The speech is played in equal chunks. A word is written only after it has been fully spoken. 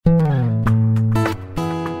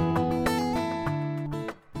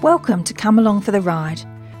Welcome to Come Along for the Ride,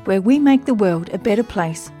 where we make the world a better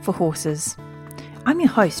place for horses. I'm your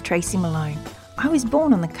host, Tracy Malone. I was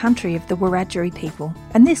born on the country of the Wiradjuri people,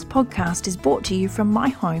 and this podcast is brought to you from my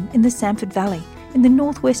home in the Samford Valley, in the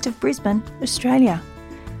northwest of Brisbane, Australia.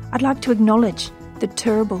 I'd like to acknowledge the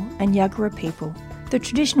Turrbal and Yagara people, the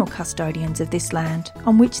traditional custodians of this land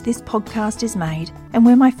on which this podcast is made and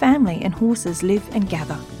where my family and horses live and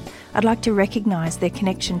gather. I'd like to recognise their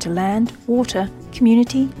connection to land, water,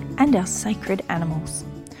 community and our sacred animals.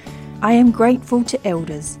 I am grateful to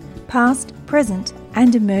elders, past, present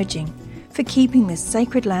and emerging, for keeping this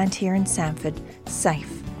sacred land here in Samford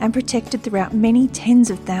safe and protected throughout many tens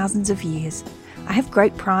of thousands of years. I have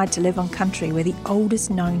great pride to live on country where the oldest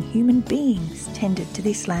known human beings tended to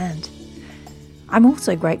this land. I'm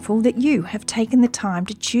also grateful that you have taken the time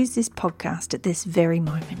to choose this podcast at this very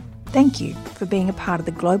moment. Thank you for being a part of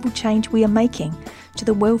the global change we are making to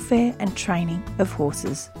the welfare and training of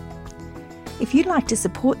horses. If you'd like to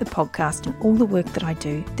support the podcast and all the work that I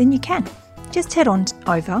do, then you can. Just head on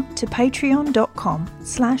over to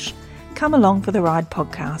patreon.com/Come Along for the Ride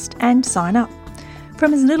podcast and sign up.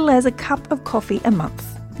 From as little as a cup of coffee a month,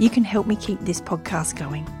 you can help me keep this podcast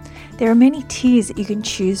going. There are many tiers that you can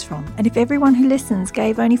choose from, and if everyone who listens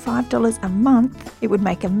gave only $5 a month, it would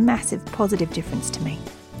make a massive positive difference to me.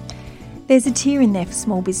 There's a tier in there for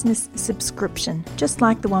small business subscription, just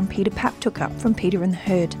like the one Peter Papp took up from Peter and the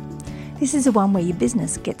Herd. This is the one where your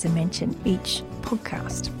business gets a mention each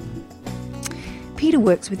podcast. Peter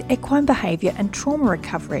works with equine behaviour and trauma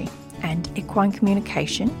recovery and equine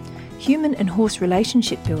communication, human and horse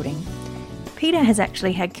relationship building. Peter has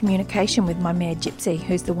actually had communication with my mare Gypsy,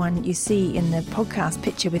 who's the one you see in the podcast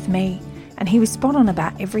picture with me, and he was spot on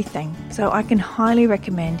about everything, so I can highly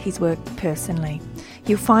recommend his work personally.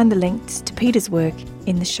 You'll find the links to Peter's work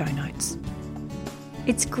in the show notes.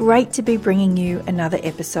 It's great to be bringing you another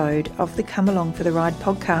episode of the Come Along for the Ride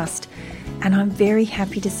podcast, and I'm very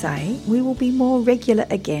happy to say we will be more regular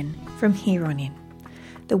again from here on in.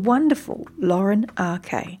 The wonderful Lauren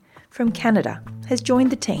R.K. from Canada has joined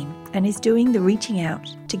the team and is doing the reaching out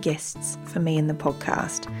to guests for me in the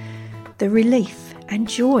podcast. The relief and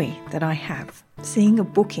joy that I have seeing a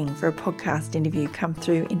booking for a podcast interview come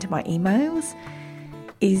through into my emails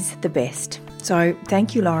is the best. So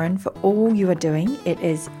thank you, Lauren, for all you are doing. It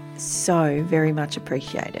is so very much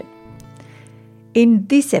appreciated. In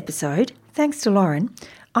this episode, thanks to Lauren,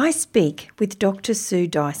 I speak with Dr. Sue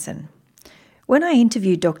Dyson. When I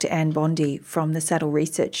interviewed Dr. Anne Bondy from the Saddle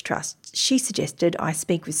Research Trust, she suggested I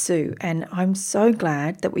speak with Sue, and I'm so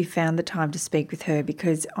glad that we found the time to speak with her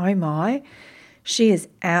because, oh my, she is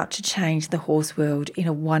out to change the horse world in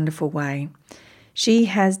a wonderful way. She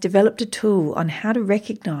has developed a tool on how to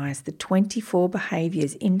recognise the 24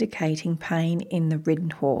 behaviours indicating pain in the ridden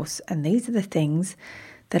horse, and these are the things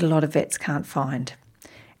that a lot of vets can't find.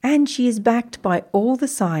 And she is backed by all the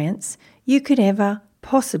science you could ever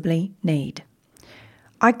possibly need.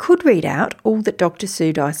 I could read out all that Dr.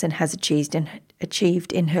 Sue Dyson has achieved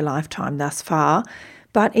in her lifetime thus far,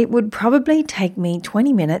 but it would probably take me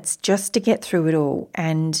 20 minutes just to get through it all,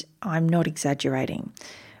 and I'm not exaggerating.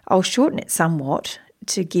 I'll shorten it somewhat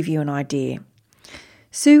to give you an idea.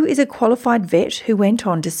 Sue is a qualified vet who went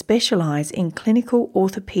on to specialise in clinical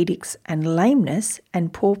orthopaedics and lameness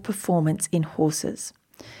and poor performance in horses.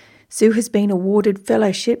 Sue has been awarded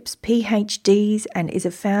fellowships, PhDs, and is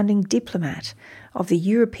a founding diplomat of the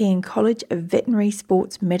European College of Veterinary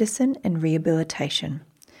Sports Medicine and Rehabilitation.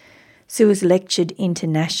 Sue has lectured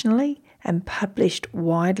internationally and published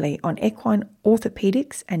widely on equine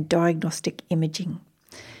orthopaedics and diagnostic imaging.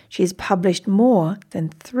 She has published more than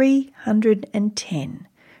 310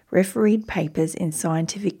 refereed papers in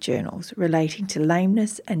scientific journals relating to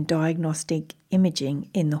lameness and diagnostic imaging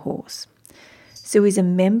in the horse. Sue is a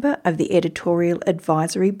member of the editorial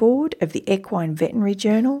advisory board of the Equine Veterinary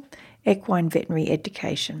Journal, Equine Veterinary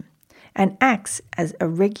Education, and acts as a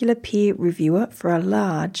regular peer reviewer for a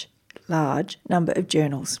large number of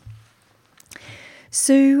journals.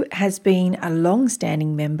 Sue has been a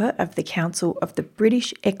long-standing member of the Council of the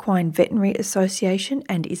British Equine Veterinary Association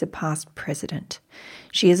and is a past president.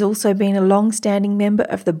 She has also been a long-standing member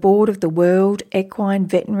of the board of the World Equine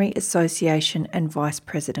Veterinary Association and vice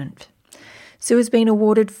president. Sue has been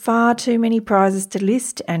awarded far too many prizes to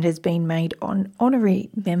list and has been made an honorary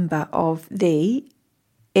member of the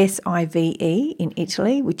SIVE in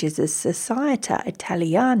Italy, which is a Società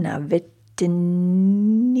Italiana Veterinari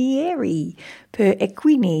per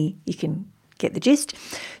Equini. You can get the gist.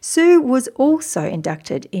 Sue was also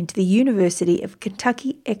inducted into the University of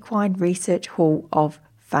Kentucky Equine Research Hall of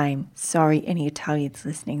fame. Sorry, any Italians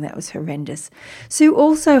listening, that was horrendous. Sue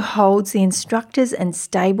also holds the Instructors and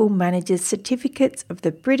Stable Managers Certificates of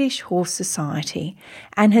the British Horse Society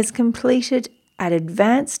and has completed at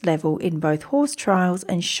advanced level in both horse trials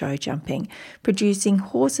and show jumping, producing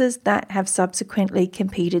horses that have subsequently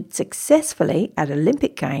competed successfully at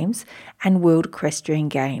Olympic Games and World Equestrian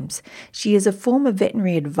Games. She is a former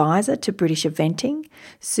veterinary advisor to British Eventing.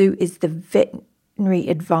 Sue is the veterinary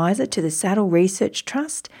advisor to the Saddle Research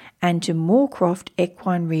Trust and to Moorcroft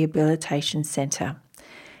Equine Rehabilitation Centre.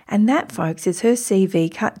 And that, folks, is her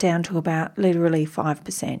CV cut down to about literally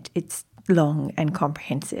 5%. It's long and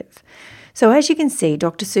comprehensive. So as you can see,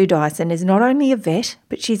 Dr. Sue Dyson is not only a vet,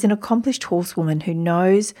 but she's an accomplished horsewoman who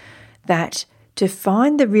knows that to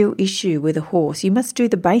find the real issue with a horse, you must do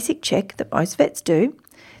the basic check that most vets do.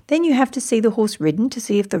 Then you have to see the horse ridden to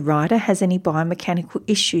see if the rider has any biomechanical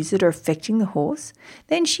issues that are affecting the horse.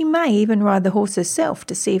 Then she may even ride the horse herself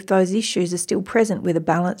to see if those issues are still present with a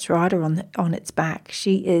balanced rider on its back.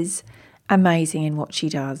 She is amazing in what she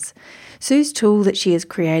does. Sue's tool that she has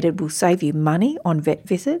created will save you money on vet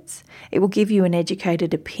visits. It will give you an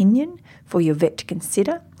educated opinion for your vet to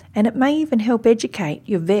consider, and it may even help educate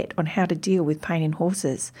your vet on how to deal with pain in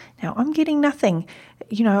horses. Now, I'm getting nothing,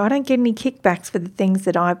 I don't get any kickbacks for the things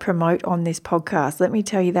that I promote on this podcast. Let me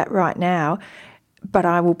tell you that right now, but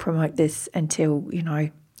I will promote this until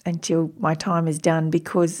my time is done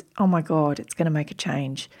because, oh my God, it's going to make a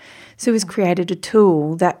change. Sue has created a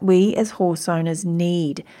tool that we as horse owners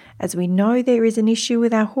need, as we know there is an issue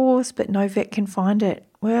with our horse, but no vet can find it.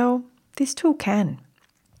 Well, this tool can.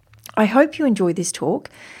 I hope you enjoy this talk,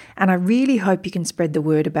 and I really hope you can spread the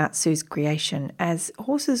word about Sue's creation, as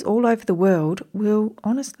horses all over the world will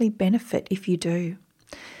honestly benefit if you do.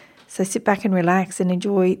 So sit back and relax and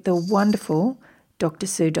enjoy the wonderful Dr.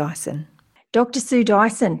 Sue Dyson. Dr. Sue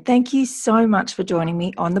Dyson, thank you so much for joining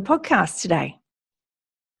me on the podcast today.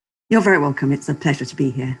 You're very welcome. It's a pleasure to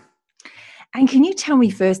be here. And can you tell me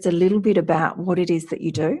first a little bit about what it is that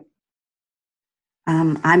you do?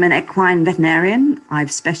 I'm an equine veterinarian.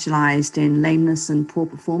 I've specialised in lameness and poor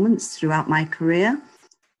performance throughout my career.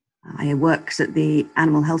 I worked at the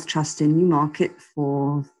Animal Health Trust in Newmarket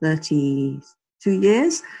for 32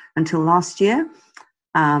 years until last year.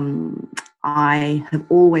 I have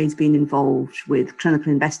always been involved with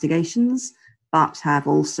clinical investigations, but have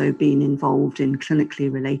also been involved in clinically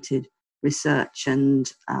related research and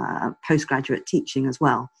postgraduate teaching as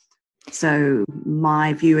well. So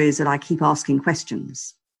my view is that I keep asking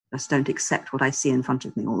questions, just don't accept what I see in front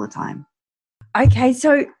of me all the time. Okay,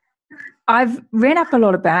 so I've read up a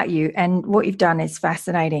lot about you, and what you've done is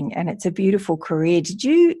fascinating, and it's a beautiful career. Did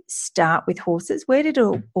you start with horses? Where did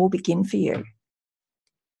it all begin for you?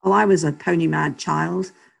 Oh, I was a pony mad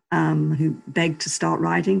child who begged to start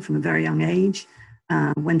riding from a very young age.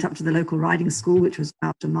 Went up to the local riding school, which was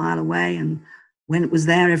about a mile away, and when it was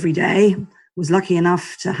there every day, was lucky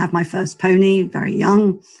enough to have my first pony very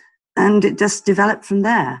young, and it just developed from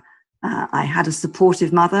there. I had a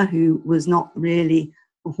supportive mother who was not really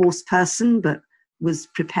a horse person, but was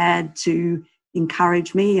prepared to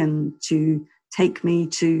encourage me and to take me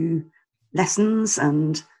to lessons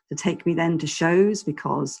and to take me then to shows,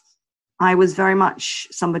 because I was very much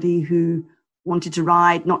somebody who wanted to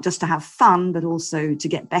ride not just to have fun, but also to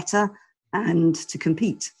get better and to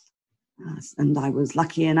compete. And I was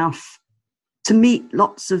lucky enough to meet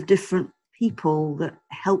lots of different people that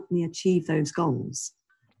helped me achieve those goals.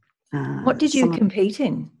 What did you compete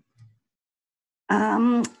in?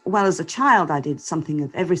 Well, as a child, I did something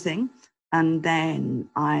of everything. And then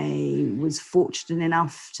I was fortunate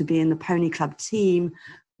enough to be in the Pony Club team,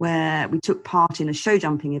 where we took part in a show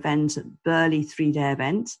jumping event at Burghley 3-day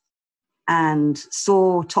event and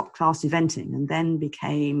saw top class eventing, and then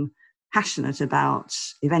became passionate about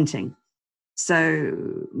eventing.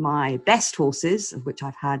 So my best horses, of which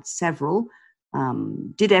I've had several,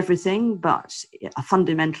 did everything, but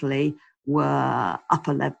fundamentally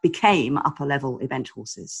became upper level event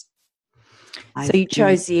horses. So you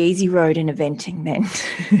chose the easy road in eventing then.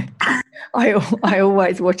 I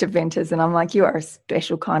always watch eventers and I'm like, you are a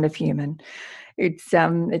special kind of human. It's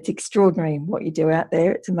extraordinary what you do out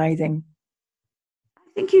there. It's amazing.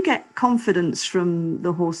 I think you get confidence from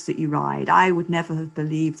the horse that you ride. I would never have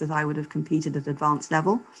believed that I would have competed at advanced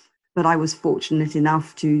level, but I was fortunate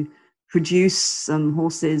enough to produce some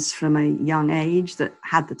horses from a young age that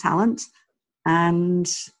had the talent and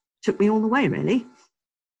took me all the way, really.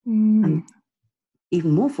 And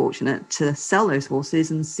even more fortunate to sell those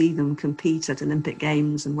horses and see them compete at Olympic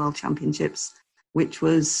Games and World Championships, which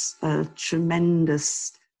was a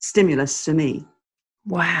tremendous stimulus to me.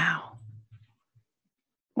 Wow,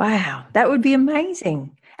 that would be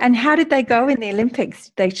amazing. And how did they go in the Olympics?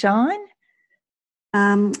 Did they shine?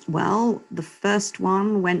 Well, the first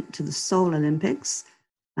one went to the Seoul Olympics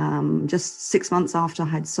just 6 months after I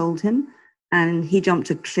had sold him, and he jumped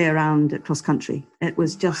a clear round at cross country. It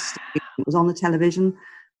was on the television,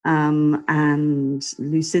 and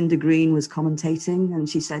Lucinda Green was commentating, and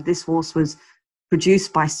she said this horse was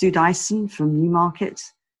produced by Sue Dyson from Newmarket.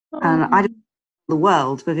 And I didn't know the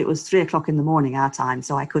world, but it was 3:00 in the morning our time,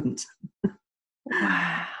 so I couldn't.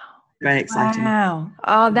 Wow. Very exciting. Wow.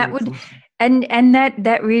 Oh, that would, and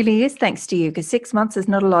that really is thanks to you, because 6 months is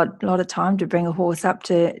not a lot of time to bring a horse up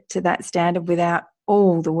to that standard without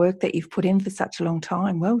all the work that you've put in for such a long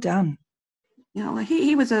time. Well done. Yeah, well,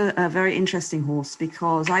 he was a very interesting horse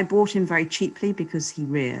because I bought him very cheaply because he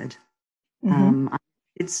reared. I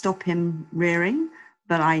did stop him rearing,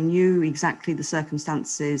 but I knew exactly the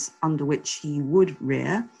circumstances under which he would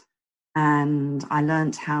rear, and I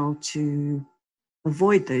learnt how to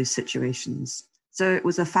avoid those situations. So it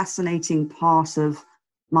was a fascinating part of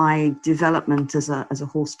my development as a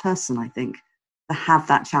horse person, I think, to have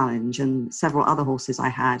that challenge. And several other horses I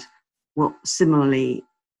had were similarly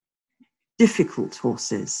difficult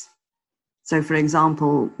horses. So, for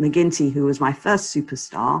example, McGinty, who was my first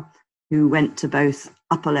superstar, who went to both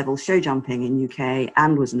upper level show jumping in UK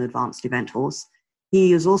and was an advanced event horse,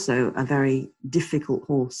 he is also a very difficult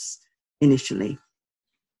horse initially.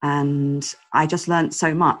 And I just learned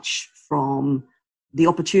so much from the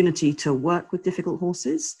opportunity to work with difficult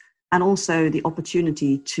horses, and also the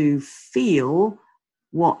opportunity to feel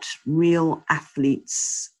what real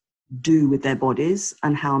athletes do with their bodies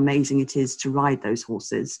and how amazing it is to ride those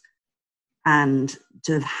horses. And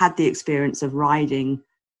to have had the experience of riding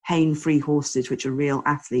pain-free horses, which are real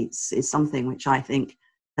athletes, is something which I think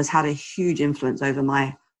has had a huge influence over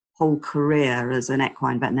my whole career as an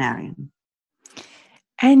equine veterinarian.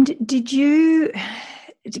 And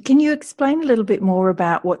can you explain a little bit more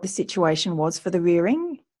about what the situation was for the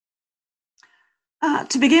rearing?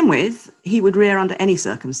 To begin with, he would rear under any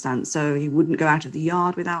circumstance. So he wouldn't go out of the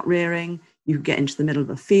yard without rearing. You could get into the middle of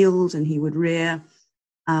a field and he would rear.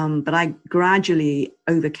 But I gradually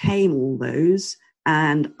overcame all those.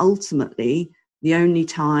 And ultimately, the only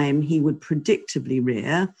time he would predictably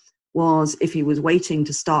rear was if he was waiting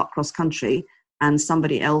to start cross country and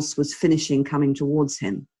somebody else was finishing coming towards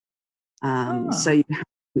him. So you have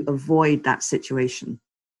to avoid that situation.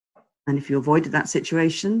 And if you avoided that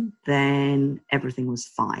situation, then everything was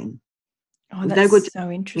fine. Oh, that's no good so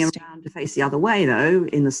interesting. Around to face the other way, though,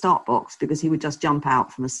 in the start box, because he would just jump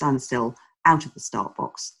out from a standstill out of the start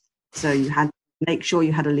box. So you had to make sure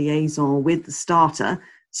you had a liaison with the starter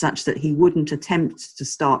such that he wouldn't attempt to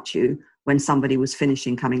start you when somebody was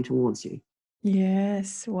finishing coming towards you.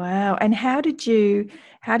 Yes, wow. And how did you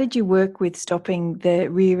work with stopping the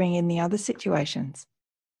rearing in the other situations?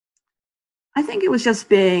 I think it was just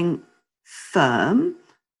being firm.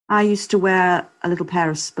 I used to wear a little pair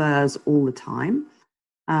of spurs all the time.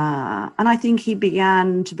 And I think he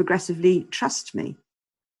began to progressively trust me.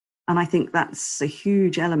 And I think that's a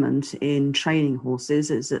huge element in training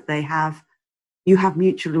horses, is that you have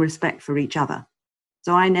mutual respect for each other.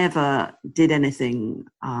 So I never did anything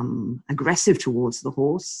aggressive towards the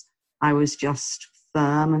horse. I was just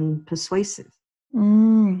firm and persuasive.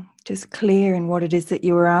 Just clear in what it is that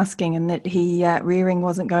you were asking, and that rearing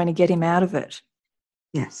wasn't going to get him out of it.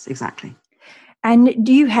 Yes, exactly. And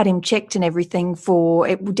you had him checked and everything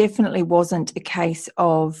it definitely wasn't a case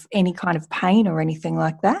of any kind of pain or anything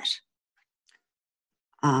like that?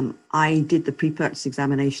 I did the pre-purchase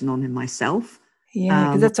examination on him myself. Yeah,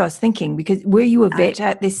 because that's what I was thinking. Because were you a vet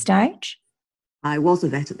at this stage? I was a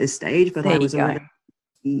vet at this stage, but there I was a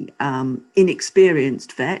really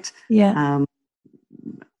inexperienced vet. Yeah.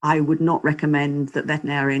 I would not recommend that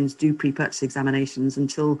veterinarians do pre-purchase examinations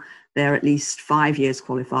until they're at least 5 years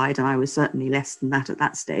qualified, and I was certainly less than that at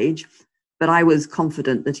that stage. But I was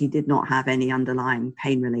confident that he did not have any underlying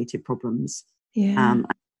pain-related problems. Yeah.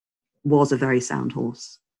 Was a very sound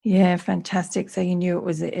horse. Yeah, fantastic. So you knew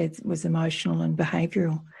it was emotional and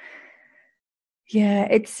behavioural. Yeah,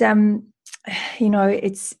 it's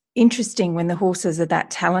it's interesting when the horses are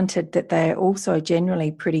that talented that they're also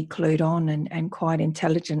generally pretty clued on and quite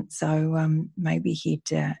intelligent. So maybe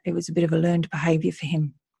it was a bit of a learned behaviour for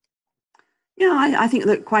him. Yeah, I think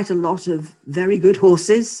that quite a lot of very good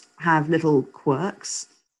horses have little quirks,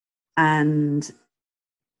 and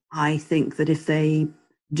I think that if they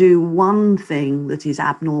do one thing that is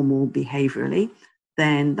abnormal behaviourally,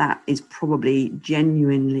 then that is probably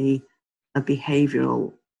genuinely a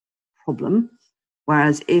behavioural problem.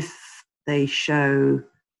 Whereas if they show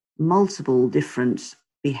multiple different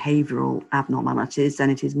behavioural abnormalities, then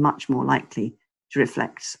it is much more likely to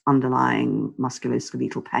reflect underlying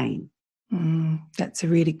musculoskeletal pain. That's a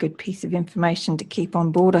really good piece of information to keep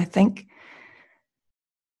on board, I think,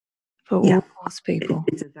 for all horse people.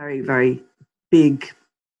 It's a very, very big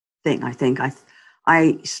thing, I think.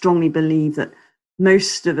 I strongly believe that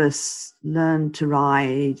most of us learn to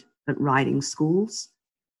ride at riding schools,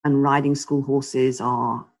 and riding school horses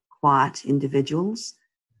are quiet individuals,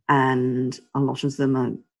 and a lot of them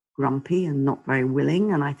are grumpy and not very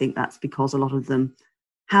willing. And I think that's because a lot of them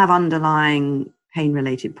have underlying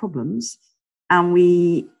pain-related problems, and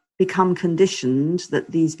we become conditioned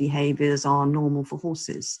that these behaviors are normal for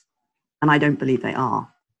horses. And I don't believe they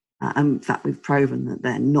are. In fact, we've proven that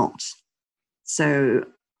they're not. So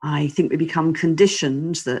I think we become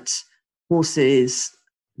conditioned that horses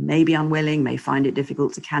may be unwilling, may find it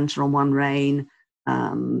difficult to canter on one rein,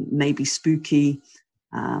 may be spooky,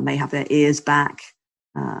 may have their ears back,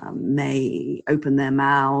 may open their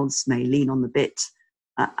mouths, may lean on the bit.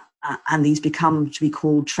 And these become to be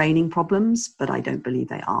called training problems, but I don't believe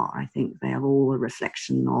they are. I think they are all a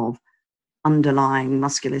reflection of underlying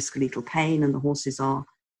musculoskeletal pain, and the horses are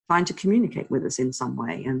trying to communicate with us in some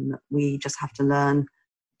way, and we just have to learn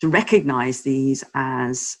to recognize these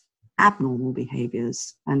as abnormal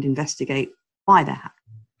behaviors and investigate why they're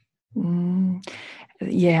happening.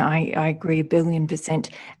 Yeah, I agree 1,000,000,000%.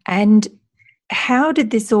 And how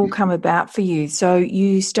did this all come about for you? So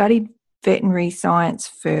you studied veterinary science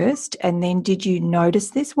first, and then did you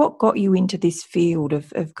notice this? What got you into this field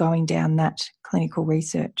of going down that clinical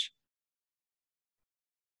research?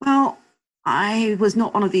 Well, I was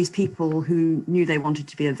not one of these people who knew they wanted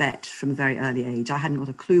to be a vet from a very early age. I hadn't got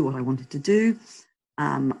a clue what I wanted to do.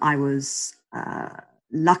 I was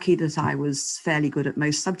lucky that I was fairly good at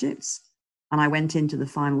most subjects. And I went into the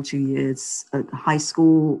final 2 years at high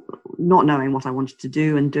school not knowing what I wanted to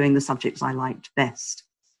do and doing the subjects I liked best.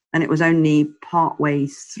 And it was only partway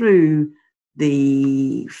through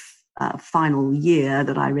the final year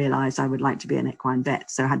that I realized I would like to be an equine vet.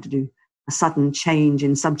 So I had to do a sudden change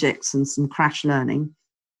in subjects and some crash learning.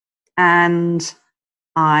 And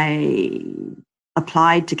I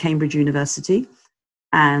applied to Cambridge University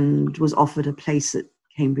and was offered a place at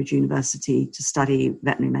Cambridge University to study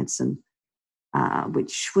veterinary medicine,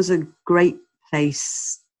 which was a great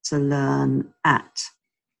place to learn at.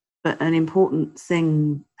 But an important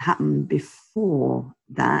thing happened before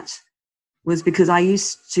that was because I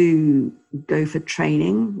used to go for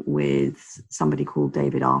training with somebody called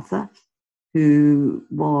David Arthur, who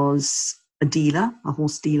was a dealer, a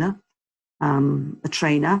horse dealer, a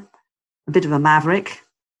trainer, a bit of a maverick,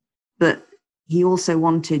 but he also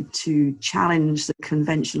wanted to challenge the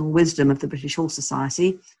conventional wisdom of the British Horse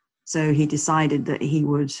Society. So he decided that he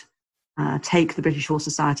would take the British Horse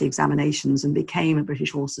Society examinations and became a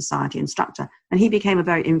British Horse Society instructor. And he became a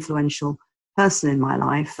very influential person in my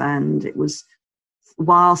life. And it was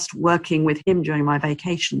whilst working with him during my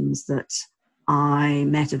vacations that I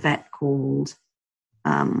met a vet called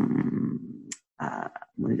John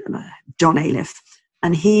Aliff,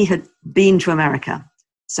 and he had been to America.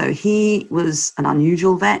 So he was an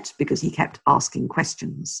unusual vet because he kept asking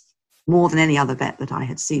questions more than any other vet that I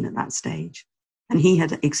had seen at that stage. And he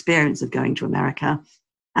had experience of going to America.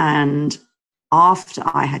 And after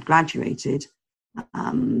I had graduated,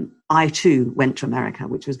 I too went to America,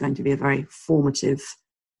 which was going to be a very formative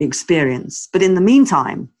experience. But in the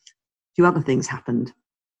meantime, two other things happened.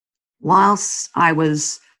 Whilst I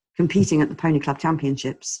was competing at the Pony Club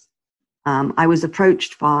Championships, I was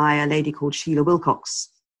approached by a lady called Sheila Wilcox,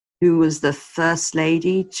 who was the first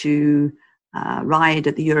lady to ride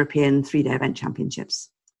at the European 3-day event championships.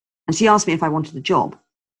 And she asked me if I wanted a job.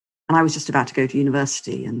 And I was just about to go to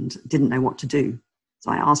university and didn't know what to do.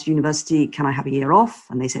 So I asked university, can I have a year off?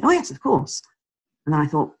 And they said, oh, yes, of course. And I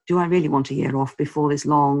thought, do I really want a year off before this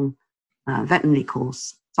long veterinary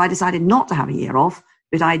course? So I decided not to have a year off,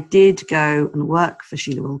 but I did go and work for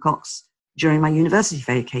Sheila Wilcox during my university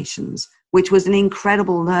vacations, which was an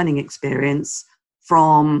incredible learning experience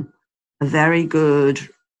from a very good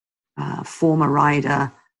former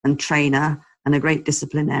rider and trainer and a great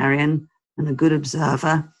disciplinarian and a good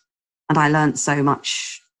observer. And I learned so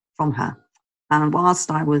much from her. And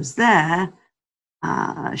whilst I was there,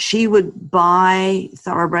 she would buy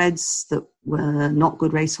thoroughbreds that were not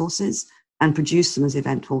good racehorses and produce them as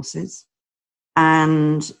event horses.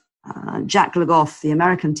 And Jack Legoff, the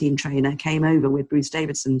American team trainer, came over with Bruce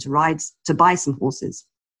Davidson to buy some horses.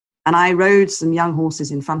 And I rode some young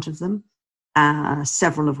horses in front of them,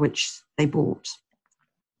 several of which they bought.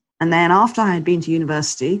 And then after I had been to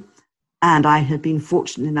university, and I had been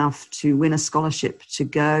fortunate enough to win a scholarship to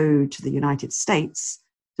go to the United States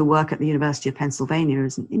to work at the University of Pennsylvania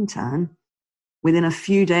as an intern, within a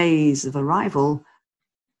few days of arrival,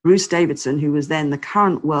 Bruce Davidson, who was then the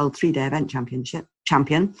current world 3-day event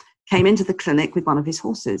champion, came into the clinic with one of his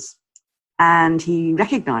horses. And he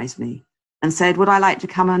recognized me and said, would I like to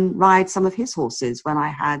come and ride some of his horses when I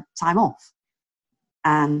had time off?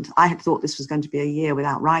 And I had thought this was going to be a year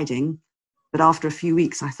without riding. But after a few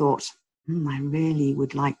weeks, I thought, I really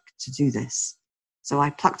would like to do this. So I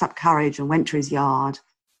plucked up courage and went to his yard,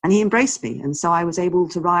 and he embraced me. And so I was able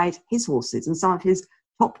to ride his horses and some of his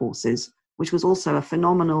top horses, which was also a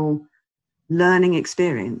phenomenal learning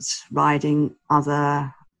experience, riding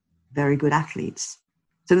other very good athletes.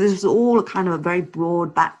 So this was all a kind of a very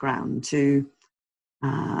broad background to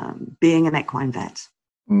being an equine vet.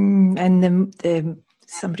 And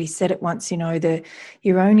somebody said it once,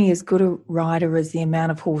 you're only as good a rider as the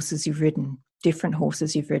amount of horses you've ridden, different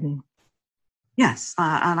horses you've ridden. Yes,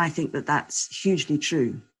 and I think that that's hugely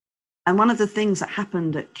true. And one of the things that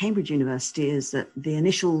happened at Cambridge University is that the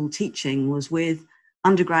initial teaching was with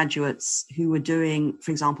undergraduates who were doing,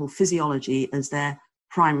 for example, physiology as their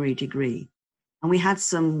primary degree. And we had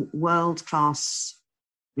some world-class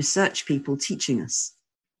research people teaching us.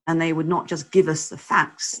 And they would not just give us the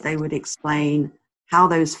facts, they would explain how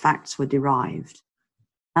those facts were derived.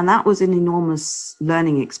 And that was an enormous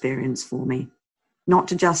learning experience for me, not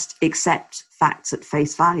to just accept facts at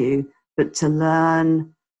face value, but to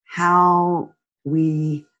learn how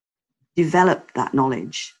we develop that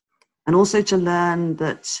knowledge, and also to learn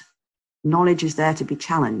that knowledge is there to be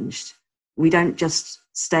challenged. We don't just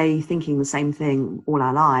stay thinking the same thing all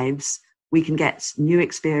our lives. We can get new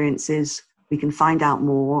experiences, we can find out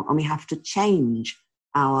more, and we have to change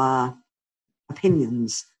our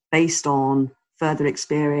opinions based on further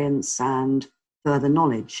experience and further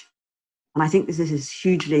knowledge. And I think this is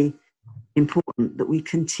hugely important, that we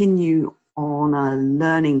continue on a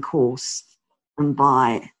learning course, and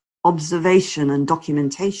by observation and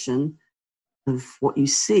documentation of what you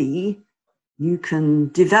see, you can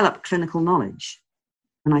develop clinical knowledge.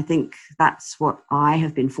 And I think that's what I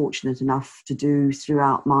have been fortunate enough to do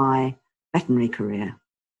throughout my veterinary career.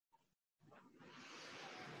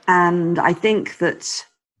 And I think that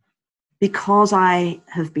because I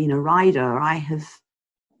have been a rider, I have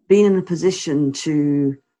been in a position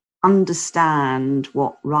to understand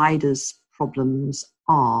what riders' problems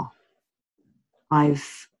are.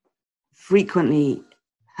 I've frequently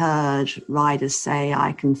heard riders say,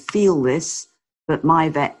 I can feel this, but my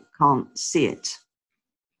vet can't see it.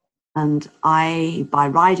 And I, by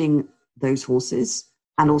riding those horses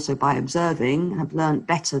and also by observing, have learned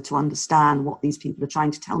better to understand what these people are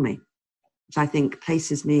trying to tell me, which I think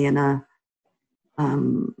places me in an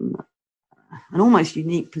almost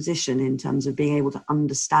unique position in terms of being able to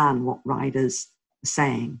understand what riders are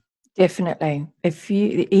saying. Definitely.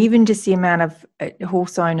 Even just the amount of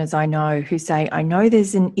horse owners I know who say, I know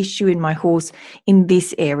there's an issue in my horse in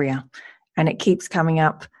this area, and it keeps coming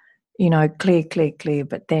up, clear,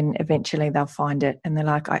 but then eventually they'll find it and they're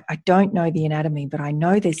like, I don't know the anatomy, but I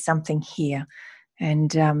know there's something here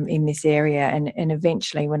and in this area, and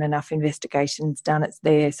eventually when enough investigation's done, it's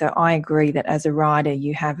there. So I agree that as a rider,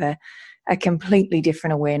 you have a completely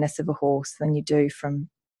different awareness of a horse than you do from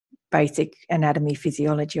basic anatomy,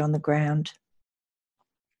 physiology on the ground.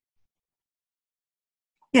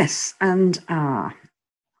 Yes, and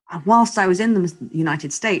whilst I was in the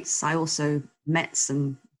United States, I also met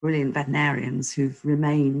some brilliant veterinarians who've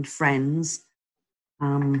remained friends.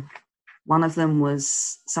 One of them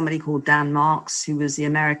was somebody called Dan Marks, who was the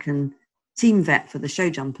American team vet for the show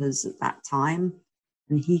jumpers at that time.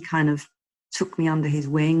 And he kind of took me under his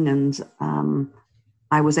wing, and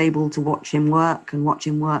I was able to watch him work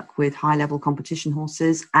with high-level competition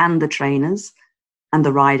horses and the trainers and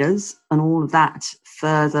the riders, and all of that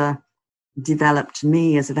further developed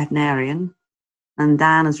me as a veterinarian. And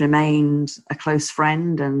Dan has remained a close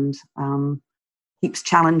friend and keeps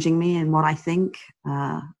challenging me in what I think.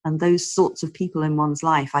 And those sorts of people in one's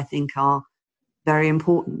life, I think, are very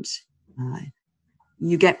important.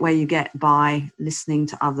 You get where you get by listening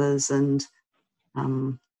to others and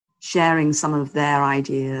sharing some of their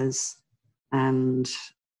ideas, and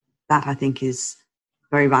that I think is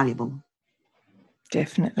very valuable.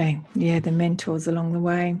 Definitely. Yeah, the mentors along the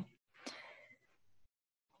way.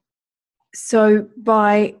 So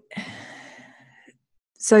by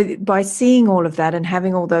seeing all of that and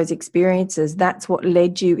having all those experiences, that's what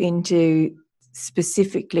led you into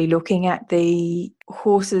specifically looking at the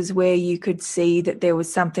horses where you could see that there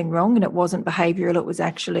was something wrong and it wasn't behavioural, it was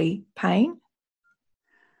actually pain?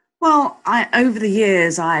 Well, over the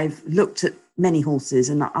years, I've looked at many horses,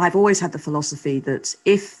 and I've always had the philosophy that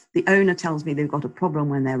if the owner tells me they've got a problem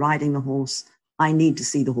when they're riding the horse, I need to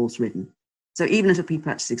see the horse ridden. So even at a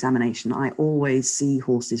pre-purchase examination, I always see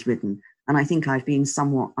horses ridden. And I think I've been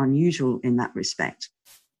somewhat unusual in that respect,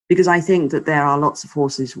 because I think that there are lots of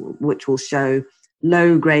horses which will show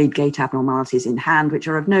low-grade gait abnormalities in hand, which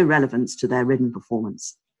are of no relevance to their ridden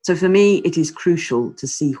performance. So for me, it is crucial to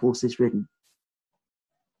see horses ridden.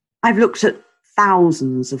 I've looked at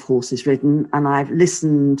thousands of horses ridden, and I've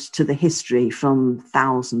listened to the history from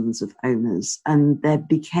thousands of owners, and there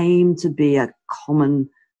became to be a common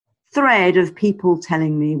thread of people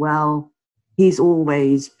telling me, well, he's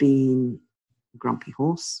always been a grumpy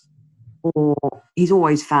horse, or he's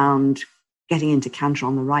always found getting into canter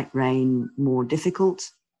on the right rein more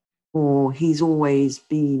difficult, or he's always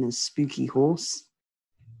been a spooky horse.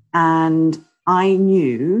 And I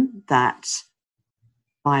knew that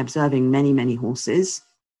by observing many, many horses,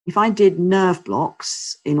 if I did nerve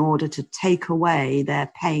blocks in order to take away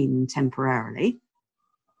their pain temporarily,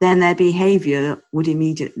 then their behavior would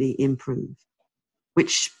immediately improve,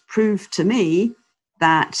 which proved to me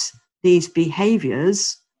that these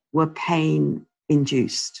behaviors were pain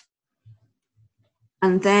induced.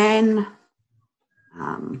 And then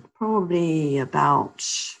probably about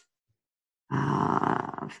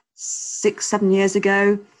 6-7 years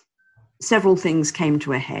ago, several things came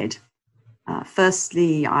to a head.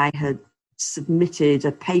 Firstly, I had submitted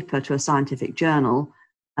a paper to a scientific journal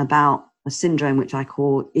about a syndrome which I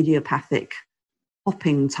call idiopathic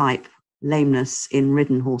hopping type lameness in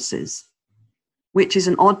ridden horses, which is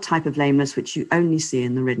an odd type of lameness which you only see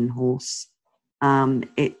in the ridden horse.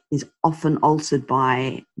 It is often altered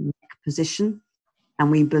by neck position,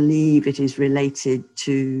 and we believe it is related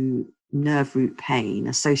to nerve root pain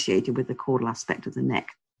associated with the caudal aspect of the neck.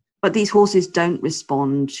 But these horses don't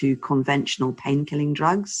respond to conventional pain-killing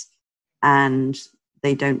drugs, and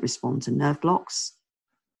they don't respond to nerve blocks.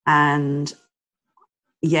 And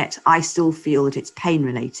yet I still feel that it's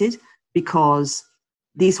pain-related, because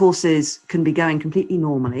these horses can be going completely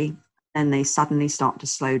normally, and they suddenly start to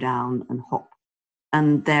slow down and hop,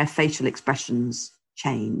 and their facial expressions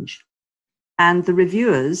change. And the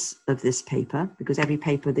reviewers of this paper, because every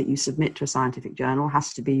paper that you submit to a scientific journal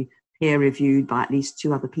has to be peer-reviewed by at least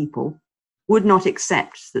 2 other people, would not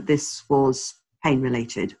accept that this was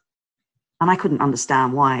pain-related. And I couldn't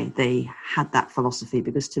understand why they had that philosophy,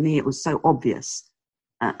 because to me it was so obvious.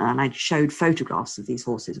 And I showed photographs of these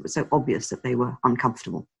horses. It was so obvious that they were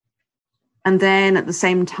uncomfortable. And then at the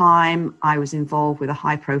same time, I was involved with a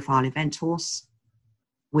high-profile event horse,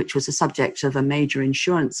 which was the subject of a major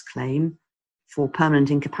insurance claim for permanent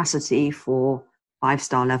incapacity for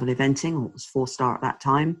 5-star level eventing, or it was 4-star at that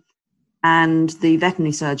time. And the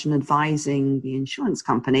veterinary surgeon advising the insurance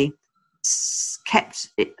company kept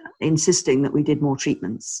insisting that we did more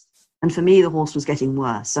treatments. And for me, the horse was getting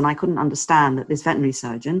worse. And I couldn't understand that this veterinary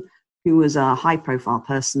surgeon, who was a high-profile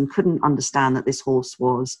person, couldn't understand that this horse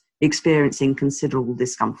was experiencing considerable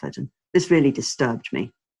discomfort. And this really disturbed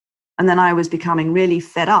me. And then I was becoming really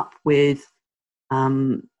fed up with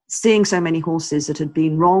seeing so many horses that had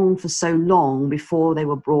been wrong for so long before they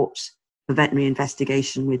were brought for veterinary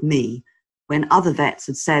investigation with me, when other vets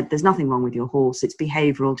had said, there's nothing wrong with your horse, it's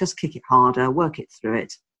behavioural, just kick it harder, work it through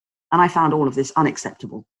it. And I found all of this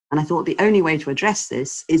unacceptable. And I thought the only way to address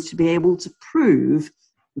this is to be able to prove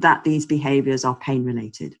that these behaviours are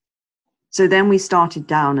pain-related. So then we started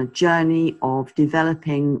down a journey of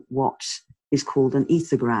developing what is called an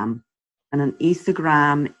ethogram. And an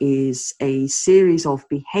ethogram is a series of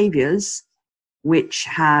behaviours which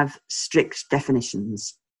have strict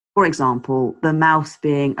definitions. For example, the mouth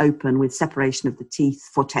being open with separation of the teeth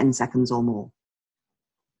for 10 seconds or more.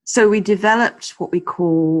 So we developed what we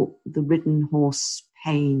call the ridden horse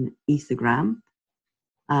pain ethogram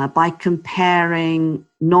by comparing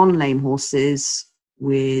non-lame horses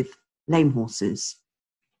with lame horses.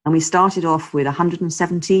 And we started off with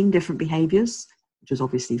 117 different behaviours, which was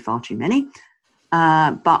obviously far too many.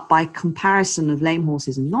 But by comparison of lame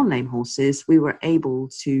horses and non-lame horses, we were able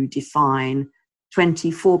to define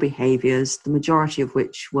 24 behaviours, the majority of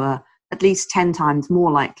which were at least 10 times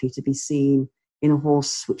more likely to be seen in a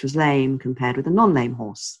horse which was lame compared with a non-lame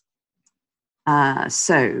horse.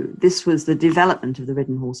 So this was the development of the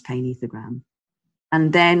ridden horse pain ethogram.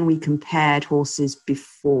 And then we compared horses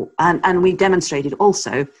before, and we demonstrated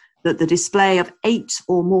also that the display of 8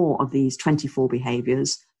 or more of these 24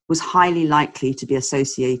 behaviours was highly likely to be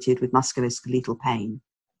associated with musculoskeletal pain.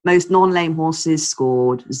 Most non-lame horses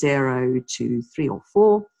scored 0 to 3 or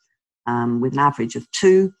 4, with an average of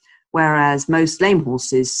 2, whereas most lame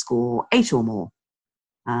horses score 8 or more.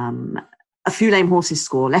 A few lame horses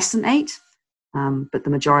score less than 8, but the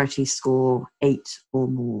majority score 8 or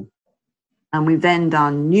more. And we've then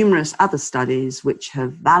done numerous other studies which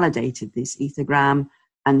have validated this ethogram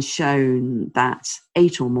and shown that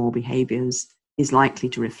 8 or more behaviors is likely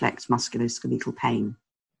to reflect musculoskeletal pain.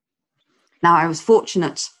 Now, I was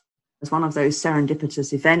fortunate, as one of those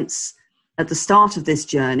serendipitous events at the start of this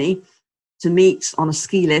journey, to meet on a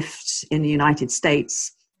ski lift in the United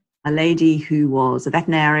States a lady who was a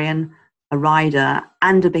veterinarian, a rider,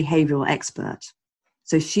 and a behavioral expert.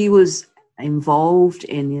 So she was involved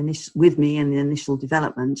with me in the initial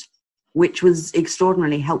development, which was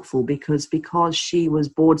extraordinarily helpful because she was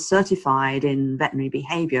board certified in veterinary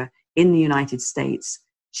behavior in the United States.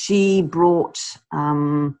 She brought,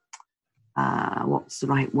 what's the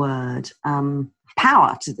right word?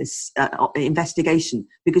 Power to this investigation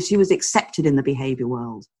because she was accepted in the behavior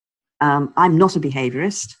world. I'm not a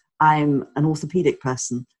behaviorist. I'm an orthopedic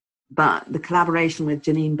person. But the collaboration with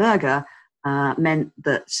Janine Berger meant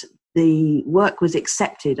that the work was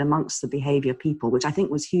accepted amongst the behavior people, which I think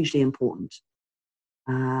was hugely important.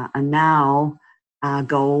 And now our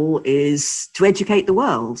goal is to educate the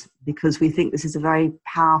world because we think this is a very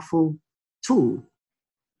powerful tool.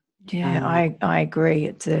 Yeah, I agree.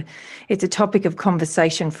 It's a topic of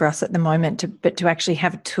conversation for us at the moment, but to actually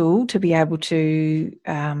have a tool to be able to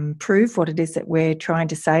prove what it is that we're trying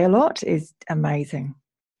to say a lot is amazing.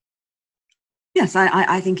 Yes,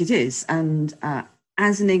 I think it is. And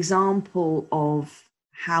as an example of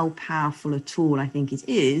how powerful a tool I think it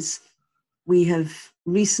is, we have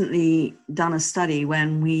recently done a study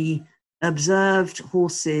when we observed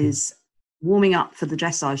horses warming up for the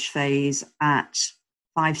dressage phase at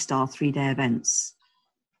 5-star 3-day events.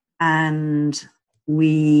 And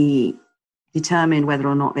we determined whether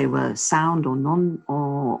or not they were sound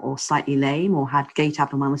or slightly lame or had gait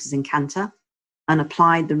abnormalities in canter, and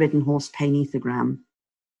applied the ridden horse pain ethogram.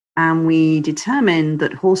 And we determined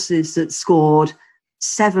that horses that scored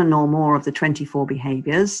 7 or more of the 24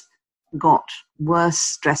 behaviors got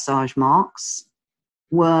worse dressage marks,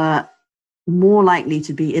 were more likely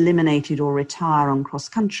to be eliminated or retire on cross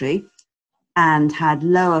country, and had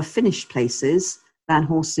lower finish places than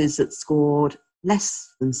horses that scored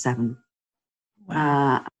less than 7.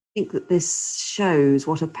 Wow. I think that this shows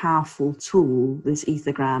what a powerful tool this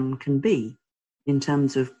ethogram can be in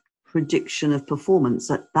terms of prediction of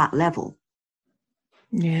performance at that level.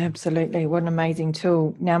 Yeah, absolutely. What an amazing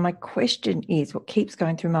tool. Now, my question is, what keeps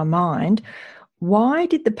going through my mind, why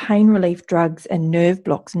did the pain relief drugs and nerve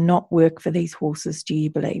blocks not work for these horses, do you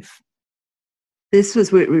believe? This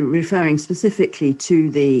was referring specifically to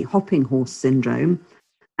the hopping horse syndrome.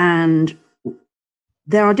 And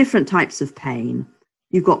there are different types of pain.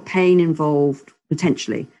 You've got pain involved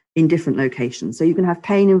potentially in different locations. So you can have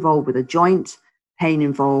pain involved with a joint, pain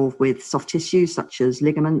involved with soft tissue such as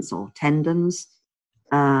ligaments or tendons.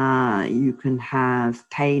 You can have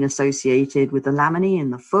pain associated with the laminae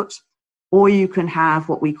in the foot, or you can have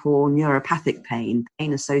what we call neuropathic pain,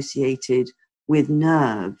 pain associated with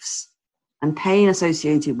nerves. And pain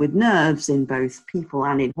associated with nerves in both people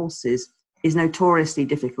and in horses is notoriously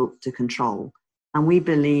difficult to control. And we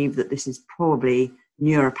believe that this is probably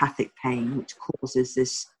neuropathic pain, which causes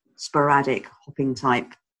this sporadic hopping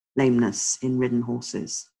type lameness in ridden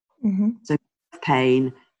horses. Mm-hmm. So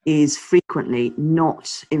pain is frequently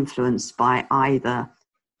not influenced by either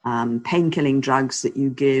pain-killing drugs that you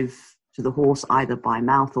give to the horse either by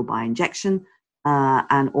mouth or by injection,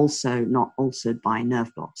 and also not altered by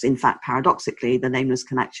nerve blocks. In fact, paradoxically, the lameness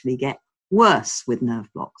can actually get worse with nerve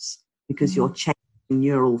blocks because you're changing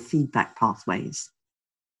neural feedback pathways.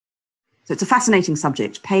 So it's a fascinating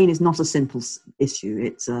subject. Pain is not a simple issue.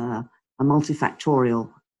 It's a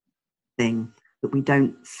multifactorial thing that we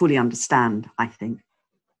don't fully understand, I think.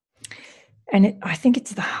 And I think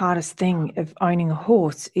it's the hardest thing of owning a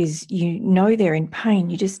horse is you know they're in pain,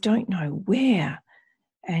 you just don't know where.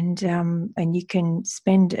 And you can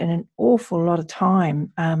spend an awful lot of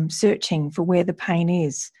time searching for where the pain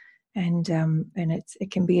is. And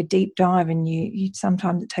it can be a deep dive, and you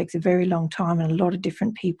sometimes it takes a very long time and a lot of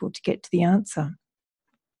different people to get to the answer.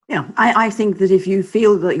 Yeah, I think that if you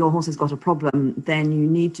feel that your horse has got a problem, then you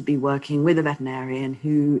need to be working with a veterinarian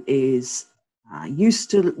who is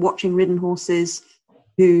used to watching ridden horses,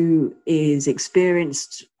 who is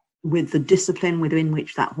experienced with the discipline within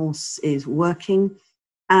which that horse is working,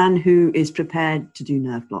 and who is prepared to do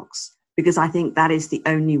nerve blocks. Because I think that is the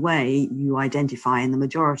only way you identify in the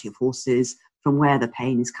majority of horses from where the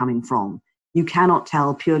pain is coming from. You cannot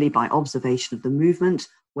tell purely by observation of the movement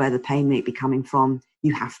where the pain may be coming from.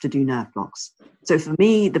 You have to do nerve blocks. So for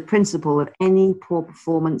me, the principle of any poor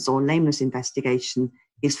performance or lameness investigation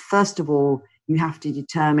is, first of all, you have to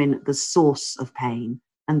determine the source of pain,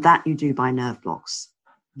 and that you do by nerve blocks.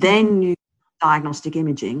 Then you diagnostic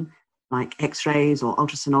imaging like X-rays or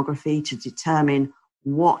ultrasonography to determine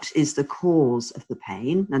what is the cause of the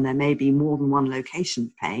pain, and there may be more than one location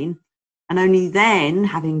of pain. And only then,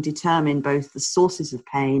 having determined both the sources of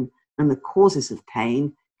pain and the causes of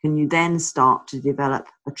pain, can you then start to develop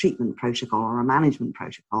a treatment protocol or a management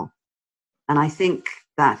protocol. And I think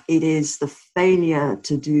that it is the failure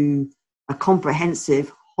to do a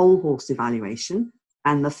comprehensive whole horse evaluation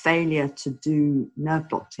and the failure to do nerve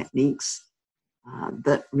block techniques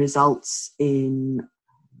that results in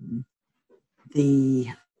the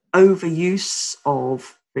overuse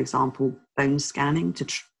of, for example, bone scanning to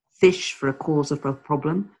fish for a cause of a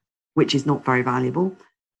problem, which is not very valuable,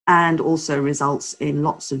 and also results in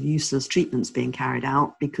lots of useless treatments being carried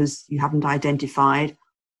out because you haven't identified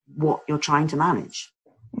what you're trying to manage.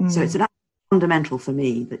 So it's fundamental for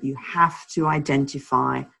me that you have to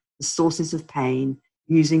identify the sources of pain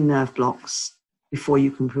using nerve blocks before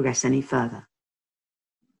you can progress any further.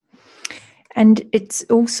 And it's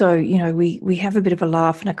also, you know, we have a bit of a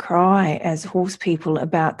laugh and a cry as horse people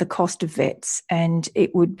about the cost of vets, and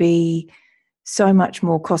it would be so much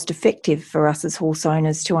more cost effective for us as horse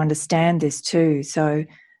owners to understand this too. So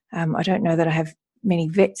I don't know that I have many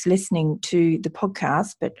vets listening to the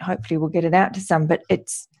podcast, but hopefully we'll get it out to some. But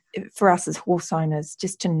it's for us as horse owners,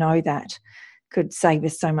 just to know that could save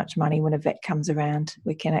us so much money when a vet comes around.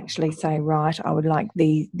 We can actually say, right, I would like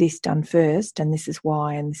this done first, and this is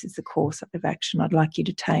why, and this is the course of action I'd like you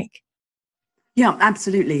to take. Yeah,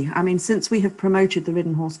 absolutely. I mean, since we have promoted the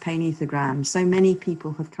Ridden Horse Pain Ethogram, so many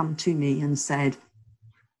people have come to me and said,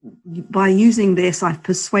 by using this, I've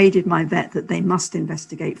persuaded my vet that they must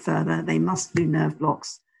investigate further, they must do nerve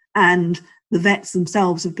blocks. And the vets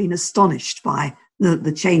themselves have been astonished by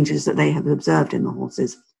the changes that they have observed in the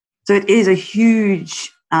horses. So it is a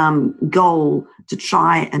huge goal to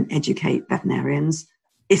try and educate veterinarians.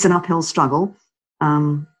 It's an uphill struggle.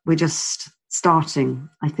 We're just starting,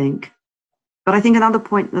 I think. But I think another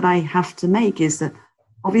point that I have to make is that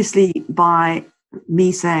obviously by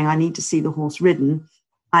me saying I need to see the horse ridden,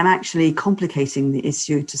 I'm actually complicating the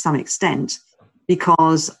issue to some extent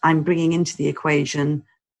because I'm bringing into the equation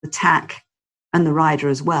the tack and the rider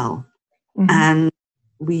as well. Mm-hmm. And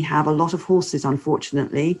we have a lot of horses,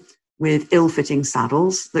 unfortunately, with ill-fitting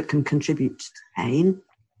saddles that can contribute to pain.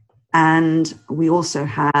 And we also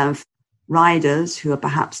have riders who are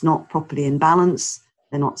perhaps not properly in balance.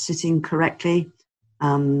 They're not sitting correctly.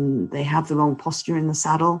 They have the wrong posture in the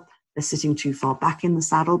saddle. They're sitting too far back in the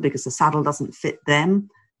saddle because the saddle doesn't fit them.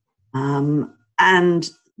 And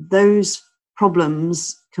those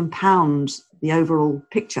problems compound the overall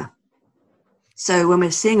picture. So when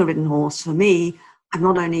we're seeing a ridden horse, for me, I've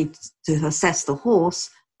not only to assess the horse,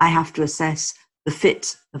 I have to assess the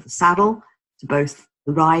fit of the saddle to both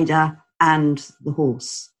the rider and the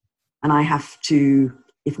horse. And I have to,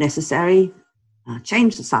 if necessary,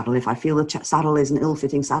 change the saddle. If I feel the saddle is an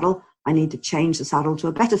ill-fitting saddle, I need to change the saddle to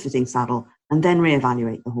a better-fitting saddle and then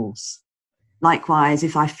reevaluate the horse. Likewise,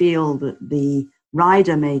 if I feel that the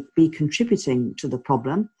rider may be contributing to the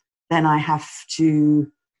problem, then I have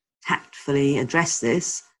to tactfully address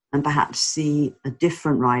this and perhaps see a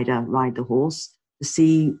different rider ride the horse to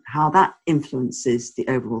see how that influences the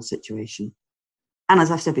overall situation. And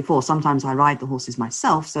as I've said before, sometimes I ride the horses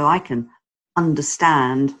myself so I can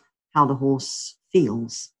understand how the horse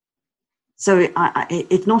feels. So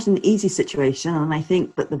it's not an easy situation, and I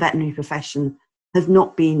think that the veterinary profession has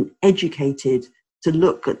not been educated to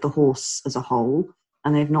look at the horse as a whole,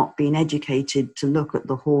 and they've not been educated to look at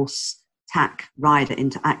the horse tack rider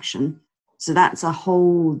interaction. So that's a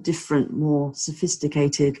whole different, more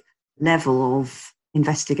sophisticated level of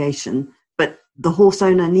investigation. But the horse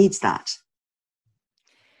owner needs that.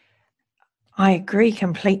 I agree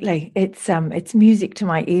completely. It's music to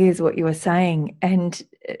my ears what you were saying, and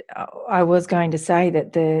I was going to say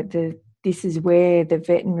that this is where the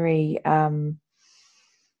veterinary,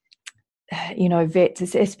 vets,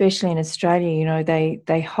 especially in Australia,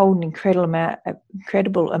 they hold an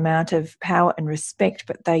incredible amount of power and respect,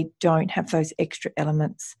 but they don't have those extra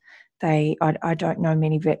elements. I don't know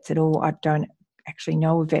many vets at all. I don't actually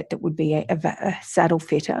know a vet that would be a saddle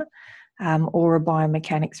fitter. Or a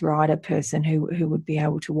biomechanics rider person who would be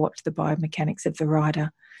able to watch the biomechanics of the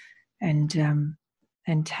rider and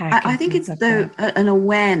tack. I think it's an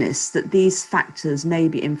awareness that these factors may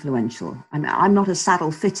be influential. I mean, I'm not a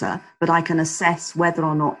saddle fitter, but I can assess whether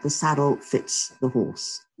or not the saddle fits the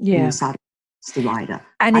horse. Yeah, the saddle fits the rider.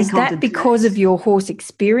 And is that because of your horse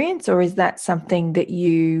experience, or is that something that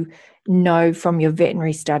you know from your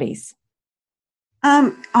veterinary studies?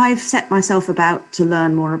 I've set myself about to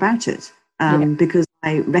learn more about it because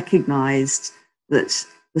I recognised that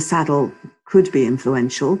the saddle could be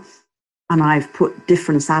influential. And I've put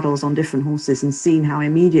different saddles on different horses and seen how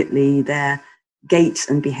immediately their gait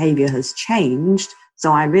and behavior has changed.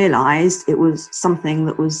 So I realized it was something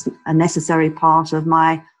that was a necessary part of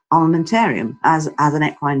my armamentarium. As an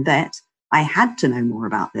equine vet, I had to know more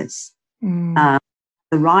about this. The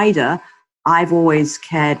rider, I've always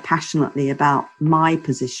cared passionately about my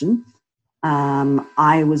position.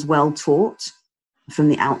 I was well taught from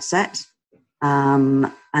the outset,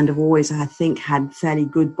 and have always, I think, had fairly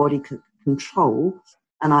good body control.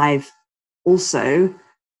 And I've also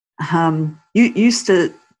used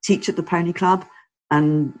to teach at the Pony Club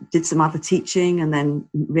and did some other teaching, and then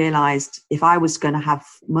realized if I was going to have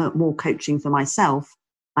more coaching for myself,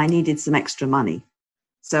 I needed some extra money.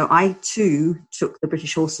 So I too took the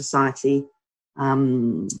British Horse Society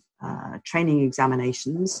training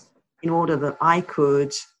examinations in order that I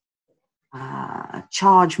could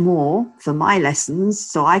charge more for my lessons,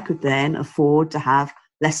 so I could then afford to have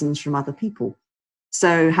lessons from other people.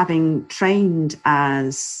 So having trained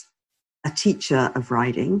as a teacher of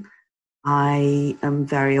riding, I am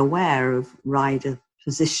very aware of rider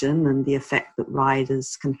position and the effect that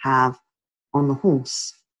riders can have on the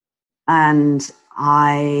horse. And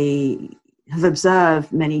I have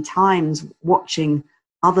observed many times watching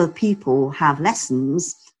other people have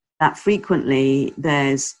lessons that frequently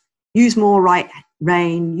there's use more right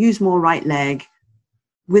rein, use more right leg,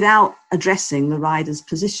 without addressing the rider's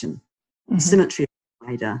position, symmetry of the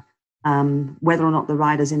rider, whether or not the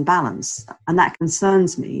rider's in balance. And that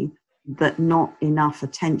concerns me, that not enough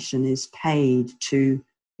attention is paid to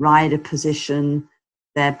rider position,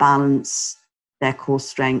 their balance, their core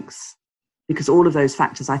strength, because all of those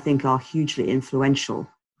factors, I think, are hugely influential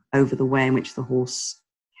over the way in which the horse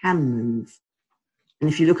can move. And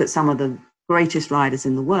if you look at some of the greatest riders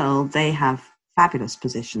in the world, they have fabulous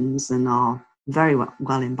positions and are very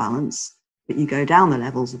well in balance. But you go down the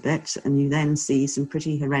levels a bit and you then see some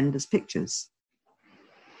pretty horrendous pictures.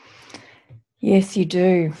 Yes, you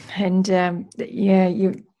do. And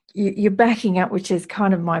you're backing up, which is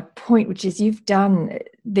kind of my point, which is you've done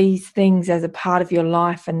these things as a part of your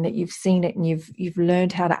life, and that you've seen it, and you've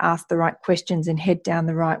learned how to ask the right questions and head down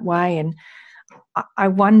the right way. And I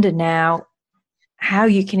wonder now how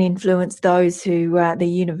you can influence those who the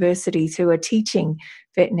universities who are teaching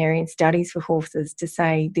veterinarian studies for horses to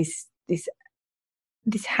say this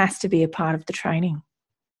has to be a part of the training.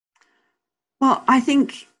 Well, I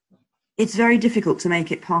think it's very difficult to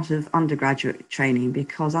make it part of undergraduate training,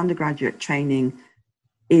 because undergraduate training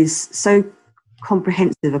is so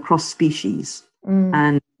comprehensive across species.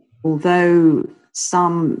 And although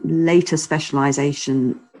some later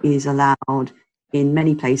specialization is allowed in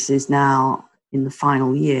many places now in the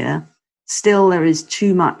final year, still there is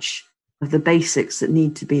too much of the basics that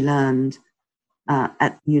need to be learned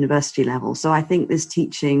at university level. So I think this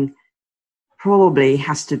teaching probably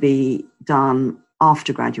has to be done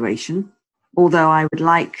after graduation, although I would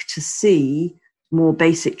like to see more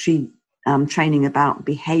basic training about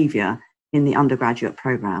behavior in the undergraduate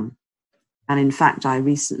program. And in fact, I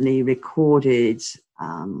recently recorded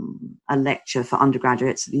a lecture for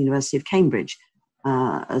undergraduates at the University of Cambridge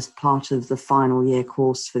as part of the final year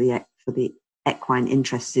course for the equine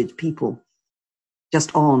interested people,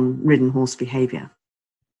 just on ridden horse behavior.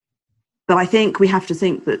 But I think we have to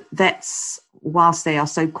think that vets, whilst they are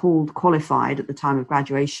so-called qualified at the time of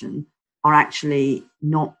graduation, are actually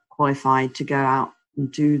not qualified to go out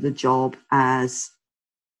and do the job as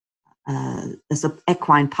the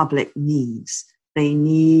equine public needs. They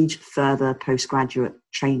need further postgraduate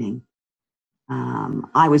training.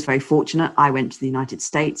 I was very fortunate. I went to the United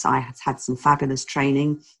States. I had some fabulous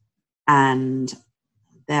training, and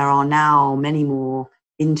there are now many more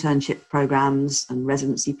internship programs and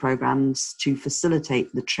residency programs to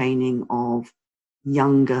facilitate the training of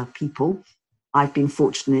younger people. I've been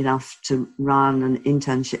fortunate enough to run an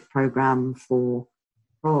internship program for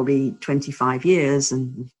probably 25 years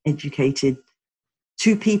and educated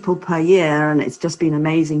 2 people per year, and it's just been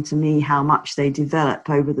amazing to me how much they develop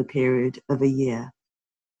over the period of a year.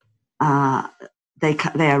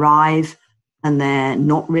 They arrive and they're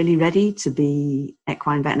not really ready to be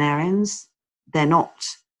equine veterinarians. They're not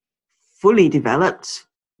fully developed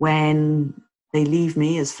when they leave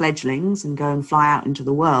me as fledglings and go and fly out into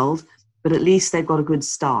the world, but at least they've got a good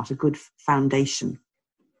start, a good foundation.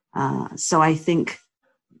 So I think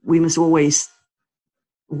we must always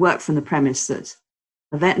work from the premise that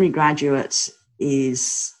a veterinary graduate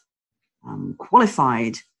is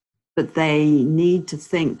qualified, but they need to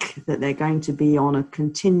think that they're going to be on a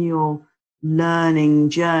continual learning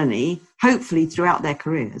journey, hopefully throughout their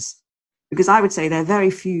careers. Because I would say there are very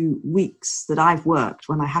few weeks that I've worked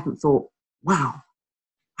when I haven't thought, wow,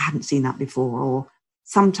 I hadn't seen that before. Or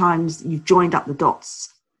sometimes you've joined up the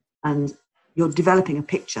dots and you're developing a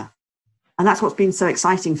picture. And that's what's been so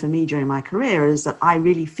exciting for me during my career, is that I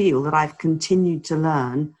really feel that I've continued to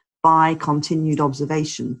learn by continued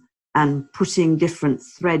observation and putting different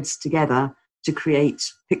threads together to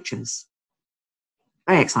create pictures.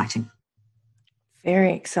 Very exciting.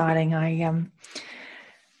 Very exciting.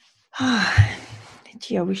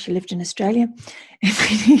 Gee, I wish you lived in Australia.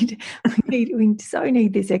 We so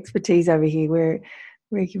need this expertise over here.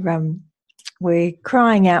 We're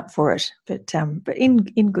crying out for it, but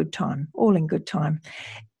in good time, all in good time.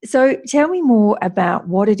 So tell me more about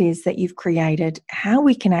what it is that you've created, how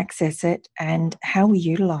we can access it, and how we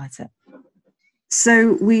utilise it.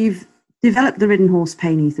 So we've developed the Ridden Horse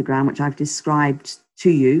Pain Ethogram, which I've described to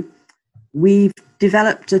you. We've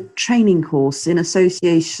developed a training course in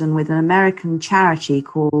association with an American charity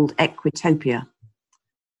called Equitopia.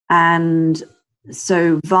 And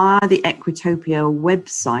so via the Equitopia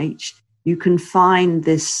website, you can find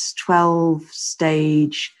this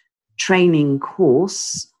 12-stage training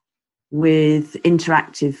course with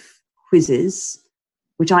interactive quizzes,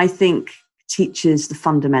 which I think teaches the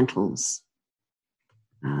fundamentals.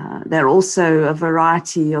 There are also a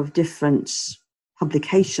variety of different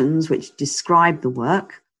publications which describe the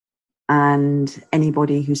work, and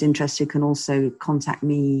anybody who's interested can also contact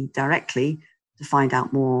me directly to find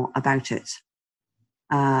out more about it.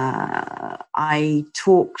 I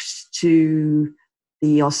talked to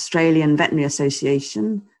the Australian Veterinary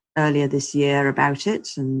Association earlier this year about it,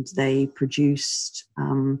 and they produced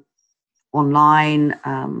online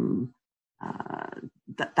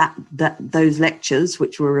those lectures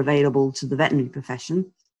which were available to the veterinary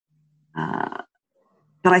profession.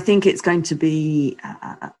 But I think it's going to be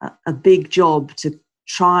a big job to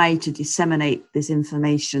try to disseminate this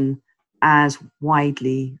information as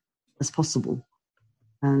widely as possible.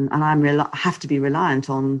 And I have to be reliant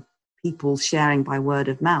on people sharing by word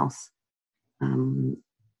of mouth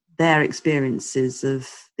their experiences of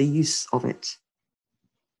the use of it.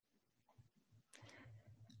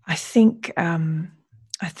 I think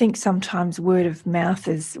sometimes word of mouth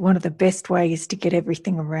is one of the best ways to get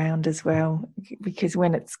everything around as well, because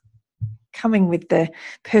when it's coming with the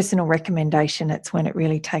personal recommendation, it's when it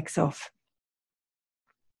really takes off.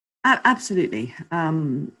 Absolutely.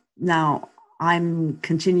 Now, I'm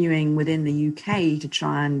continuing within the UK to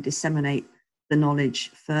try and disseminate the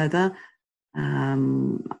knowledge further.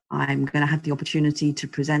 I'm going to have the opportunity to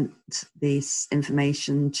present this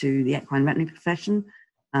information to the equine veterinary profession.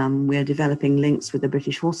 We're developing links with the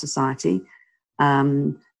British Horse Society.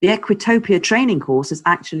 The Equitopia training course is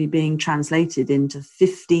actually being translated into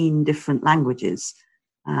 15 different languages.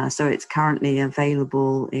 So it's currently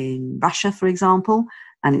available in Russia, for example,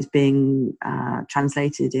 and it's being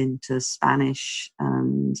translated into Spanish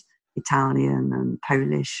and Italian and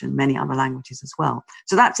Polish and many other languages as well.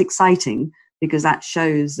 So that's exciting, because that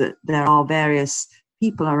shows that there are various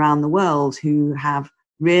people around the world who have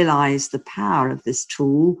realized the power of this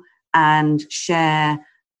tool and share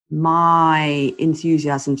my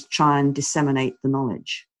enthusiasm to try and disseminate the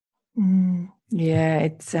knowledge. Yeah,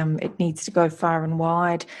 it needs to go far and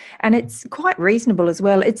wide, and it's quite reasonable as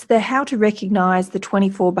well. It's the how to recognise the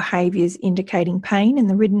 24 behaviours indicating pain in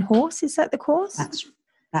the ridden horse. Is that the course?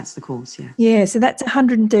 That's the course, yeah. Yeah, so that's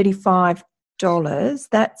 $135.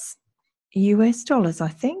 That's US dollars, I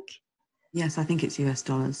think. Yes, I think it's US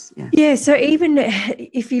dollars. Yeah. Yeah. So even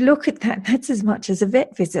if you look at that, that's as much as a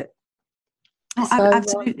vet visit. Oh, so,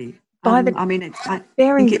 absolutely. I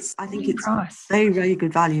think it's price. Very, very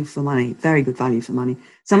good value for money. Very good value for money.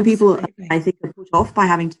 Some people, I think, are put off by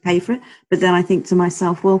having to pay for it. But then I think to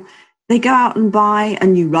myself, well, they go out and buy a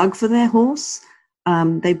new rug for their horse.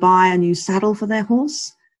 They buy a new saddle for their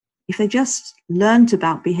horse. If they just learnt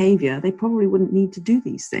about behaviour, they probably wouldn't need to do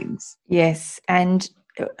these things. Yes, and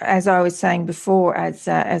as I was saying before,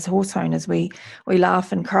 as horse owners, we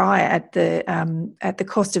laugh and cry at the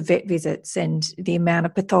cost of vet visits and the amount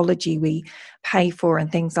of pathology we pay for and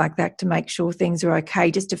things like that to make sure things are okay,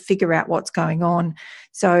 just to figure out what's going on.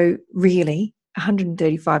 So really,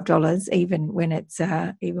 $135, even when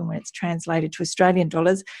it's translated to Australian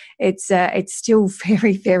dollars, it's still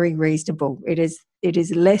very, very reasonable. It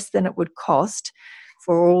is less than it would cost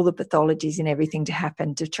for all the pathologies and everything to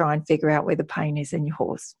happen to try and figure out where the pain is in your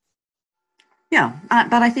horse. Yeah,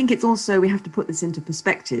 but I think it's also, we have to put this into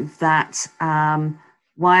perspective that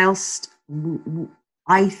whilst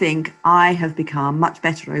I think I have become much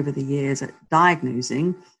better over the years at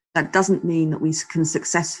diagnosing, that doesn't mean that we can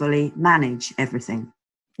successfully manage everything.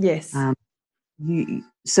 Yes.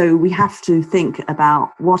 So we have to think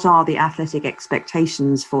about what are the athletic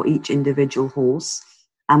expectations for each individual horse.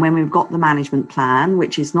 And when we've got the management plan,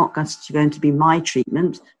 which is not going to be my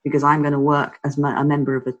treatment, because I'm going to work as a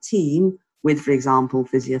member of a team with, for example,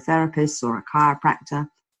 physiotherapists or a chiropractor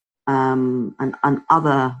and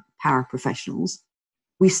other paraprofessionals,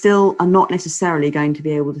 we still are not necessarily going to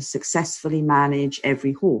be able to successfully manage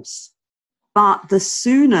every horse. But the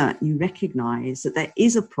sooner you recognize that there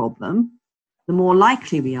is a problem, the more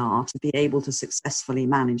likely we are to be able to successfully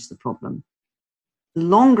manage the problem. The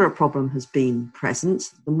longer a problem has been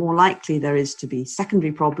present, the more likely there is to be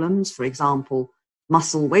secondary problems, for example,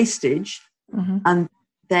 muscle wastage, and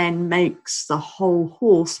then makes the whole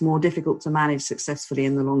horse more difficult to manage successfully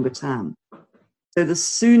in the longer term. So the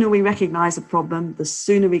sooner we recognize a problem, the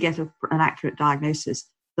sooner we get an accurate diagnosis,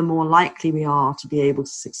 the more likely we are to be able to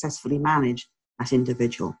successfully manage that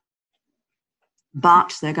individual.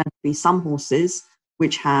 But there are going to be some horses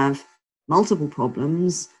which have multiple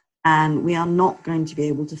problems, and we are not going to be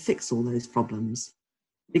able to fix all those problems.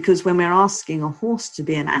 Because when we're asking a horse to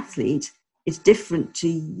be an athlete, it's different to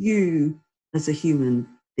you as a human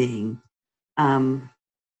being.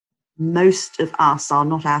 Most of us are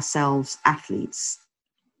not ourselves athletes.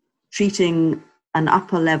 Treating an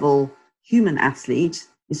upper level human athlete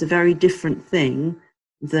is a very different thing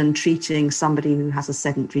than treating somebody who has a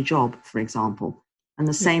sedentary job, for example. And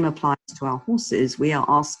the same applies to our horses. We are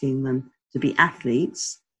asking them to be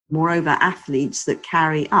athletes, moreover, athletes that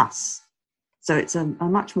carry us. So it's a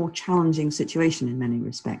much more challenging situation in many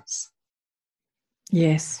respects.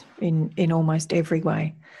 Yes, in almost every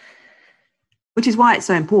way. Which is why it's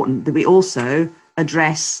so important that we also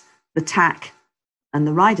address the tack and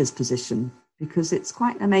the rider's position, because it's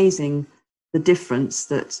quite amazing the difference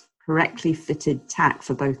that correctly fitted tack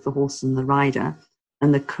for both the horse and the rider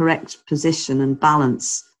and the correct position and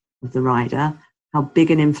balance of the rider, how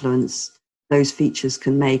big an influence those features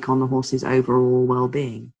can make on the horse's overall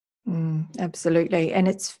well-being. Absolutely. And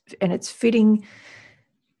it's fitting,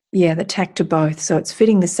 the tack to both. So it's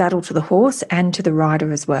fitting the saddle to the horse and to the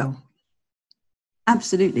rider as well.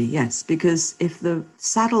 Absolutely, yes, because if the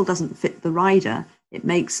saddle doesn't fit the rider, it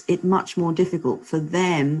makes it much more difficult for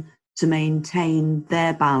them to maintain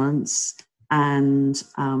their balance and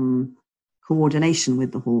coordination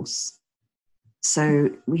with the horse.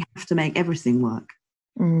 So we have to make everything work.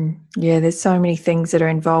 There's so many things that are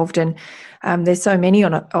involved, and there's so many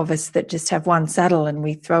of us that just have one saddle and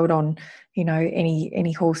we throw it on,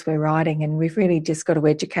 any horse we're riding, and we've really just got to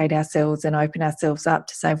educate ourselves and open ourselves up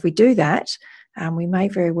to say if we do that, we may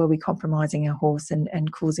very well be compromising our horse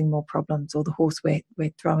and causing more problems, or the horse we're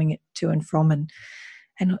throwing it to and from, and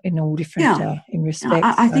in all different in respects.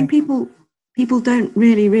 I think people don't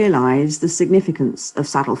really realise the significance of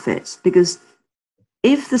saddle fit, because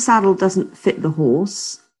if the saddle doesn't fit the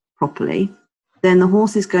horse properly, then the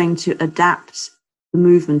horse is going to adapt the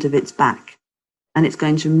movement of its back, and it's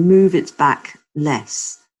going to move its back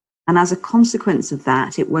less. And as a consequence of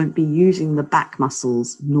that, it won't be using the back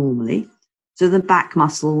muscles normally. So the back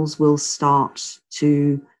muscles will start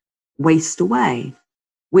to waste away,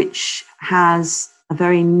 which has a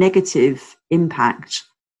very negative impact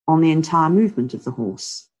on the entire movement of the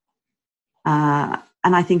horse. And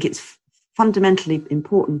I think it's fundamentally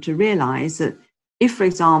important to realize that if, for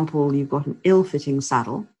example, you've got an ill-fitting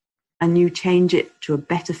saddle and you change it to a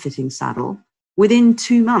better fitting saddle, within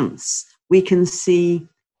 2 months, we can see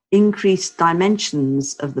increased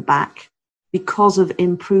dimensions of the back because of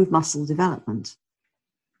improved muscle development.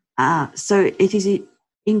 So it is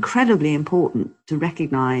incredibly important to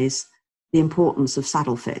recognize the importance of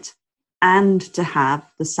saddle fit and to have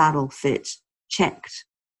the saddle fit checked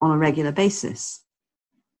on a regular basis.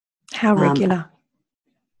 How regular?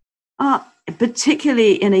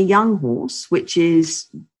 Particularly in a young horse, which is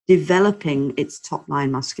developing its top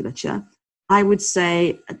line musculature, I would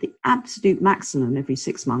say at the absolute maximum every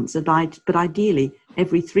 6 months, but ideally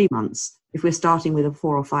every 3 months if we're starting with a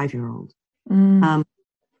 4 or 5 year old.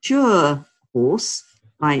 Mature horse,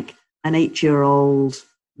 like an 8-year-old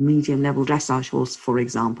medium level dressage horse, for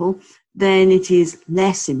example, then it is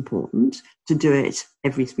less important to do it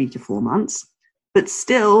every 3 to 4 months. But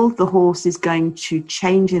still, the horse is going to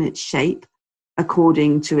change in its shape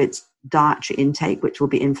according to its dietary intake, which will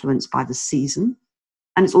be influenced by the season.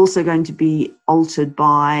 And it's also going to be altered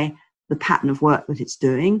by the pattern of work that it's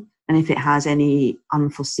doing, and if it has any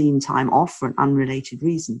unforeseen time off for an unrelated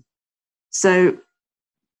reason. So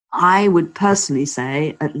I would personally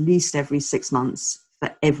say at least every 6 months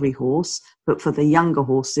for every horse, but for the younger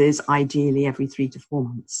horses, ideally every 3 to 4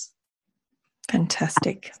 months.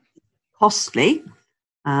 Fantastic. Costly,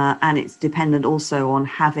 and it's dependent also on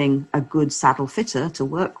having a good saddle fitter to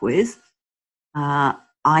work with,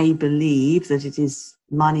 I believe that it is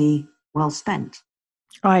money well spent.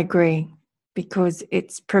 I agree, because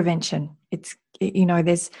it's prevention. It's,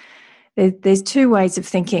 there's two ways of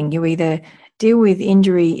thinking. You either deal with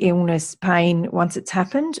injury, illness, pain once it's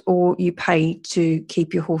happened, or you pay to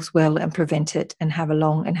keep your horse well and prevent it and have a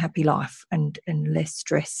long and happy life and less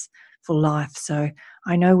stressful life. So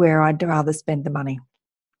I know where I'd rather spend the money.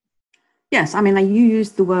 Yes, I mean, you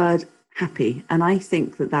used the word happy, and I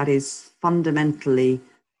think that is fundamentally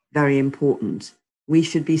very important. We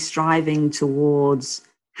should be striving towards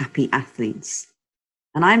happy athletes.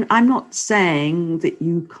 And I'm not saying that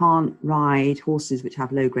you can't ride horses which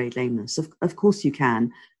have low-grade lameness. Of course you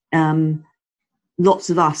can. Lots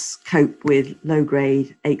of us cope with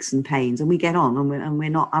low-grade aches and pains, and we get on, and we're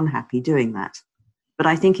not unhappy doing that. But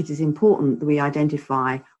I think it is important that we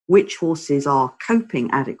identify which horses are coping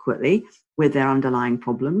adequately with their underlying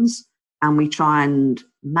problems, and we try and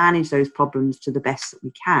manage those problems to the best that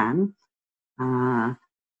we can,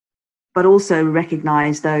 but also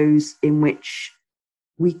recognize those in which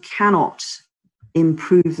we cannot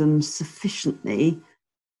improve them sufficiently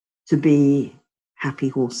to be happy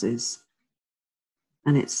horses.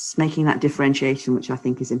 And it's making that differentiation, which I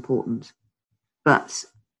think is important. But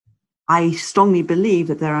I strongly believe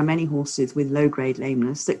that there are many horses with low-grade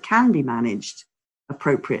lameness that can be managed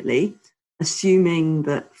appropriately, assuming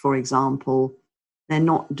that, for example, they're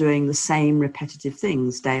not doing the same repetitive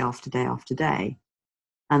things day after day after day,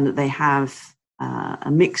 and that they have a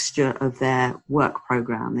mixture of their work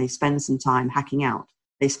program. They spend some time hacking out.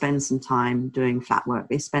 They spend some time doing flat work.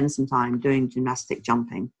 They spend some time doing gymnastic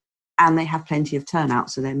jumping, and they have plenty of turnout.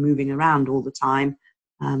 So they're moving around all the time,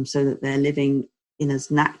 so that they're living in as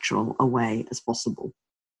natural a way as possible.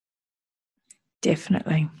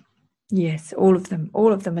 Definitely. Yes, all of them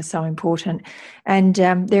are so important. And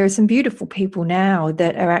there are some beautiful people now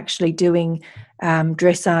that are actually doing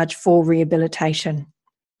dressage for rehabilitation.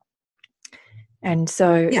 And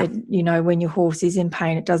so, when your horse is in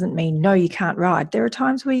pain, it doesn't mean, no, you can't ride. There are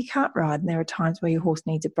times where you can't ride, and there are times where your horse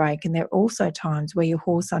needs a break. And there are also times where your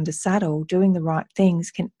horse under saddle doing the right things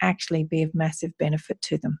can actually be of massive benefit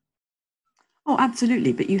to them. Oh,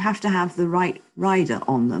 absolutely. But you have to have the right rider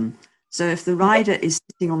on them. So if the rider is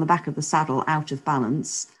sitting on the back of the saddle out of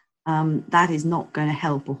balance, that is not going to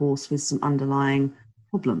help a horse with some underlying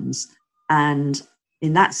problems. And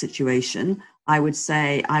in that situation, I would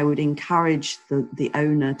say I would encourage the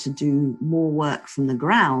owner to do more work from the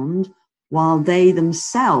ground while they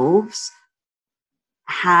themselves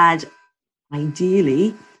had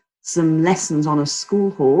ideally some lessons on a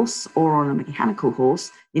school horse or on a mechanical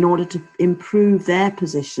horse in order to improve their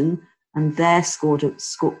position and their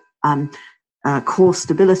core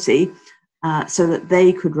stability, so that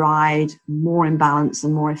they could ride more in balance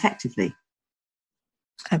and more effectively.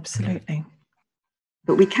 Absolutely.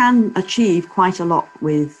 But we can achieve quite a lot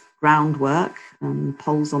with groundwork,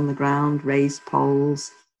 poles on the ground, raised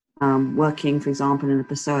poles, working, for example, in a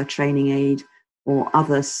Pessoa training aid or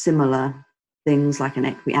other similar things like an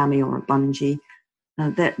equiami or a bungee.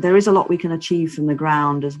 There is a lot we can achieve from the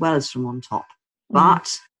ground as well as from on top.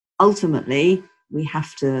 But ultimately, we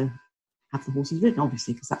have to have the horses ridden,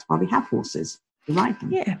 obviously, because that's why we have horses, to ride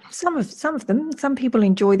them. Yeah, some of them. Some people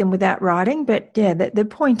enjoy them without riding, but yeah, the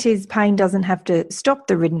point is pain doesn't have to stop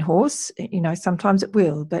the ridden horse. Sometimes it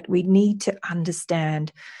will, but we need to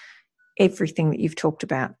understand everything that you've talked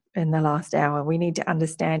about in the last hour. We need to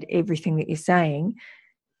understand everything that you're saying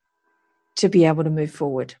to be able to move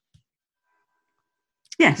forward.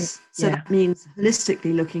 Yes, so that means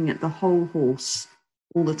holistically looking at the whole horse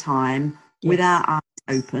all the time, with our eyes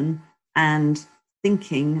open and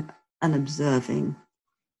thinking and observing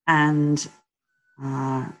and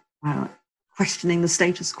questioning the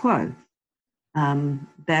status quo,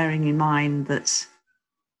 bearing in mind that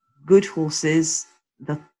good horses,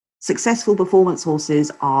 the successful performance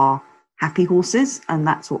horses, are happy horses, and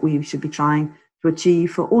that's what we should be trying to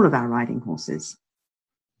achieve for all of our riding horses.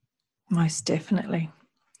 Most definitely.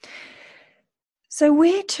 So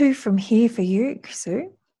where to from here for you,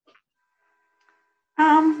 Sue?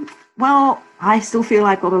 Well, I still feel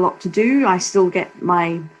I've got a lot to do. I still get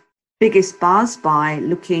my biggest buzz by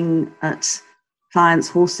looking at clients'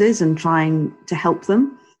 horses and trying to help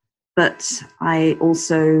them. But I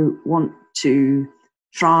also want to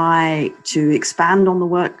try to expand on the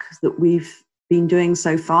work that we've been doing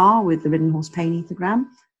so far with the Ridden Horse Pain Ethogram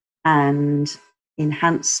and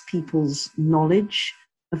enhance people's knowledge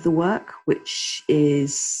of the work, which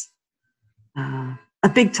is a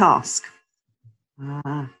big task.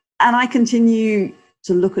 And I continue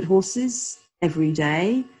to look at horses every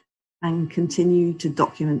day and continue to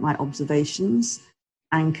document my observations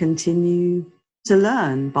and continue to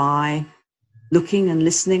learn by looking and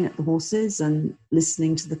listening at the horses and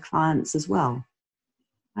listening to the clients as well.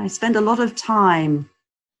 I spend a lot of time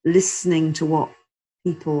listening to what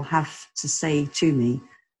people have to say to me,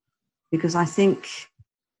 because I think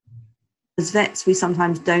as vets, we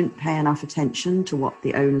sometimes don't pay enough attention to what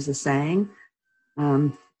the owners are saying.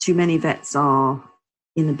 Too many vets are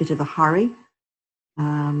in a bit of a hurry.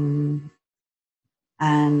 And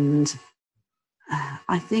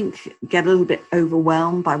I think get a little bit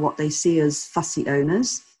overwhelmed by what they see as fussy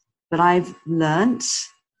owners. But I've learnt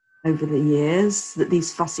over the years that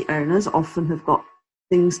these fussy owners often have got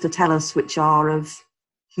things to tell us which are of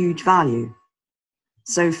huge value.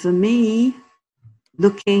 So for me,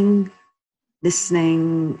 looking,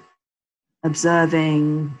 listening,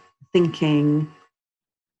 observing, thinking,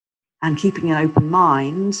 and keeping an open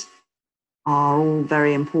mind are all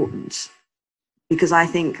very important, because I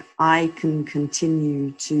think I can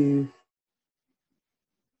continue to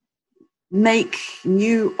make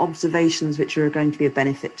new observations which are going to be a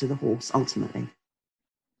benefit to the horse ultimately.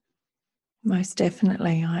 Most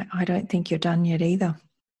definitely. I don't think you're done yet either.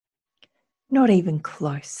 Not even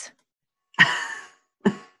close.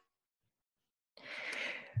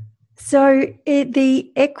 So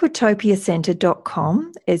the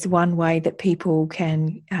equitopiacentre.com is one way that people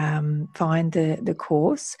can find the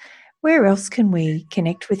course. Where else can we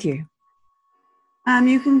connect with you?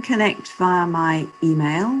 You can connect via my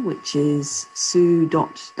email, which is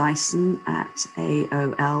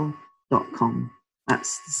sue.dyson@aol.com.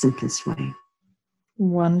 That's the simplest way.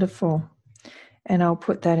 Wonderful. And I'll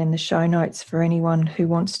put that in the show notes for anyone who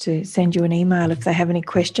wants to send you an email if they have any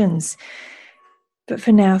questions. But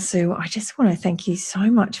for now, Sue, I just want to thank you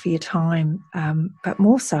so much for your time. But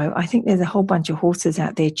more so, I think there's a whole bunch of horses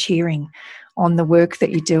out there cheering on the work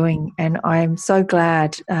that you're doing. And I'm so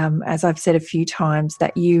glad, as I've said a few times,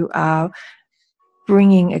 that you are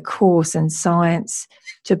bringing a course and science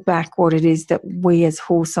to back what it is that we as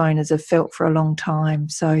horse owners have felt for a long time.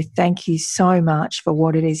 So thank you so much for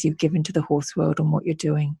what it is you've given to the horse world and what you're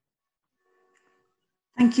doing.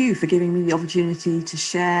 Thank you for giving me the opportunity to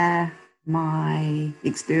share my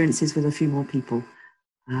experiences with a few more people.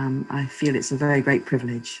 I feel it's a very great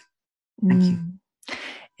privilege. Thank you.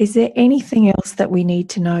 Is there anything else that we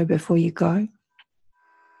need to know before you go?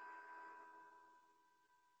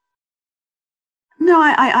 No,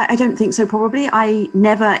 I don't think so, probably. I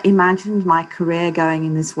never imagined my career going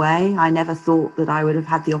in this way. I never thought that I would have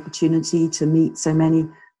had the opportunity to meet so many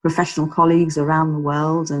professional colleagues around the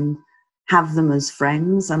world and have them as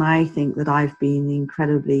friends. And I think that I've been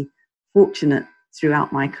incredibly fortunate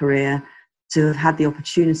throughout my career to have had the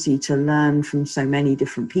opportunity to learn from so many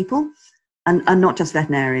different people, and not just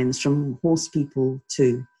veterinarians, from horse people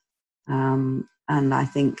too. And I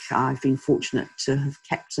think I've been fortunate to have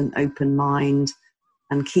kept an open mind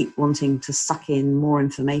and keep wanting to suck in more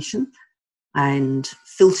information and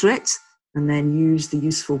filter it and then use the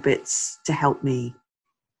useful bits to help me.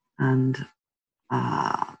 And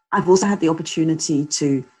I've also had the opportunity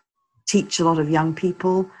to teach a lot of young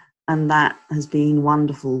people, and that has been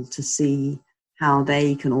wonderful to see how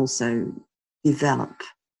they can also develop.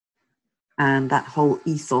 And that whole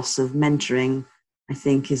ethos of mentoring, I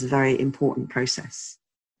think, is a very important process.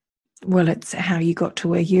 Well, it's how you got to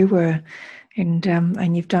where you were,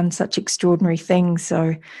 and you've done such extraordinary things.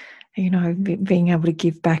 So, you know, being able to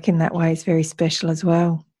give back in that way is very special as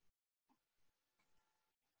well.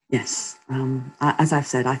 Yes. As I've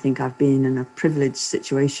said, I think I've been in a privileged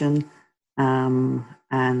situation, and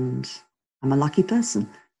I'm a lucky person.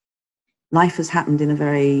 Life has happened in a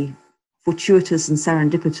very fortuitous and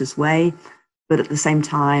serendipitous way, but at the same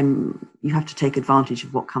time, you have to take advantage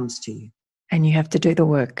of what comes to you. And you have to do the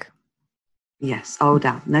work. Yes. Oh,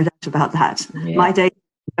 no doubt about that. Yeah. My days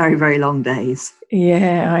are very, very long days.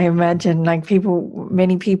 Yeah, I imagine. Like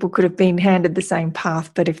many people could have been handed the same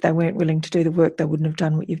path, but if they weren't willing to do the work, they wouldn't have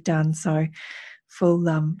done what you've done. So full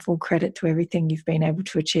credit to everything you've been able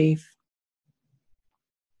to achieve.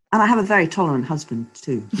 And I have a very tolerant husband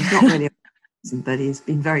too. He's not really a person, but he's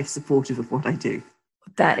been very supportive of what I do.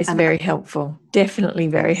 That is very helpful. Definitely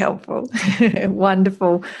very helpful.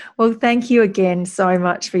 Wonderful. Well, thank you again so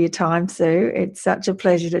much for your time, Sue. It's such a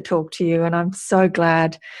pleasure to talk to you, and I'm so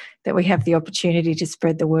glad that we have the opportunity to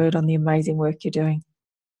spread the word on the amazing work you're doing.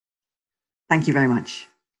 Thank you very much.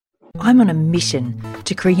 I'm on a mission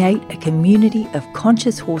to create a community of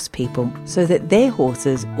conscious horse people so that their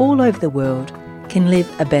horses all over the world can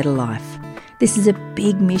live a better life. This is a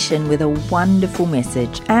big mission with a wonderful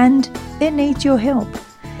message, and it needs your help.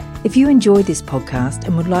 If you enjoy this podcast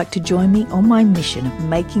and would like to join me on my mission of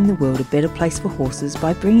making the world a better place for horses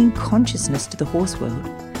by bringing consciousness to the horse world,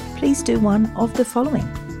 please do one of the following.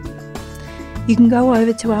 You can go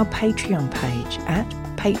over to our Patreon page at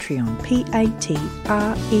Patreon,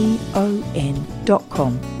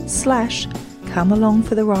 patreon.com/Come Along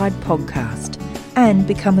for the Ride podcast and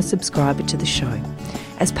become a subscriber to the show.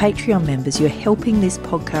 As Patreon members, you're helping this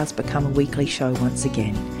podcast become a weekly show once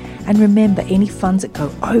again. And remember, any funds that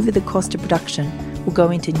go over the cost of production will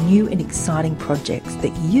go into new and exciting projects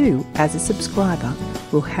that you, as a subscriber,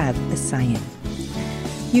 will have a say in.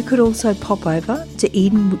 You could also pop over to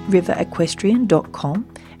EdenRiverEquestrian.com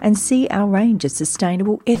and see our range of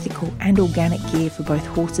sustainable, ethical and organic gear for both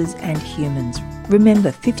horses and humans.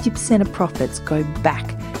 Remember, 50% of profits go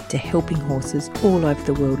back to helping horses all over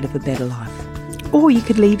the world live a better life. Or you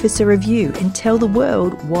could leave us a review and tell the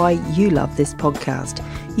world why you love this podcast.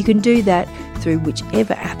 You can do that through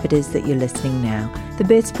whichever app it is that you're listening now. The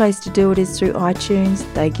best place to do it is through iTunes.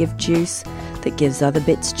 They give juice that gives other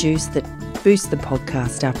bits juice that boosts the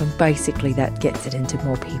podcast up, and basically that gets it into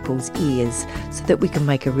more people's ears so that we can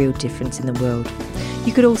make a real difference in the world.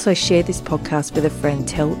 You could also share this podcast with a friend,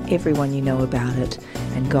 tell everyone you know about it,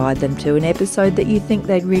 and guide them to an episode that you think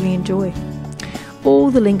they'd really enjoy.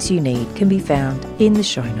 All the links you need can be found in the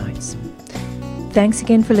show notes. Thanks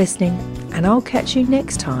again for listening, and I'll catch you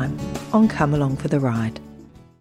next time on Come Along for the Ride.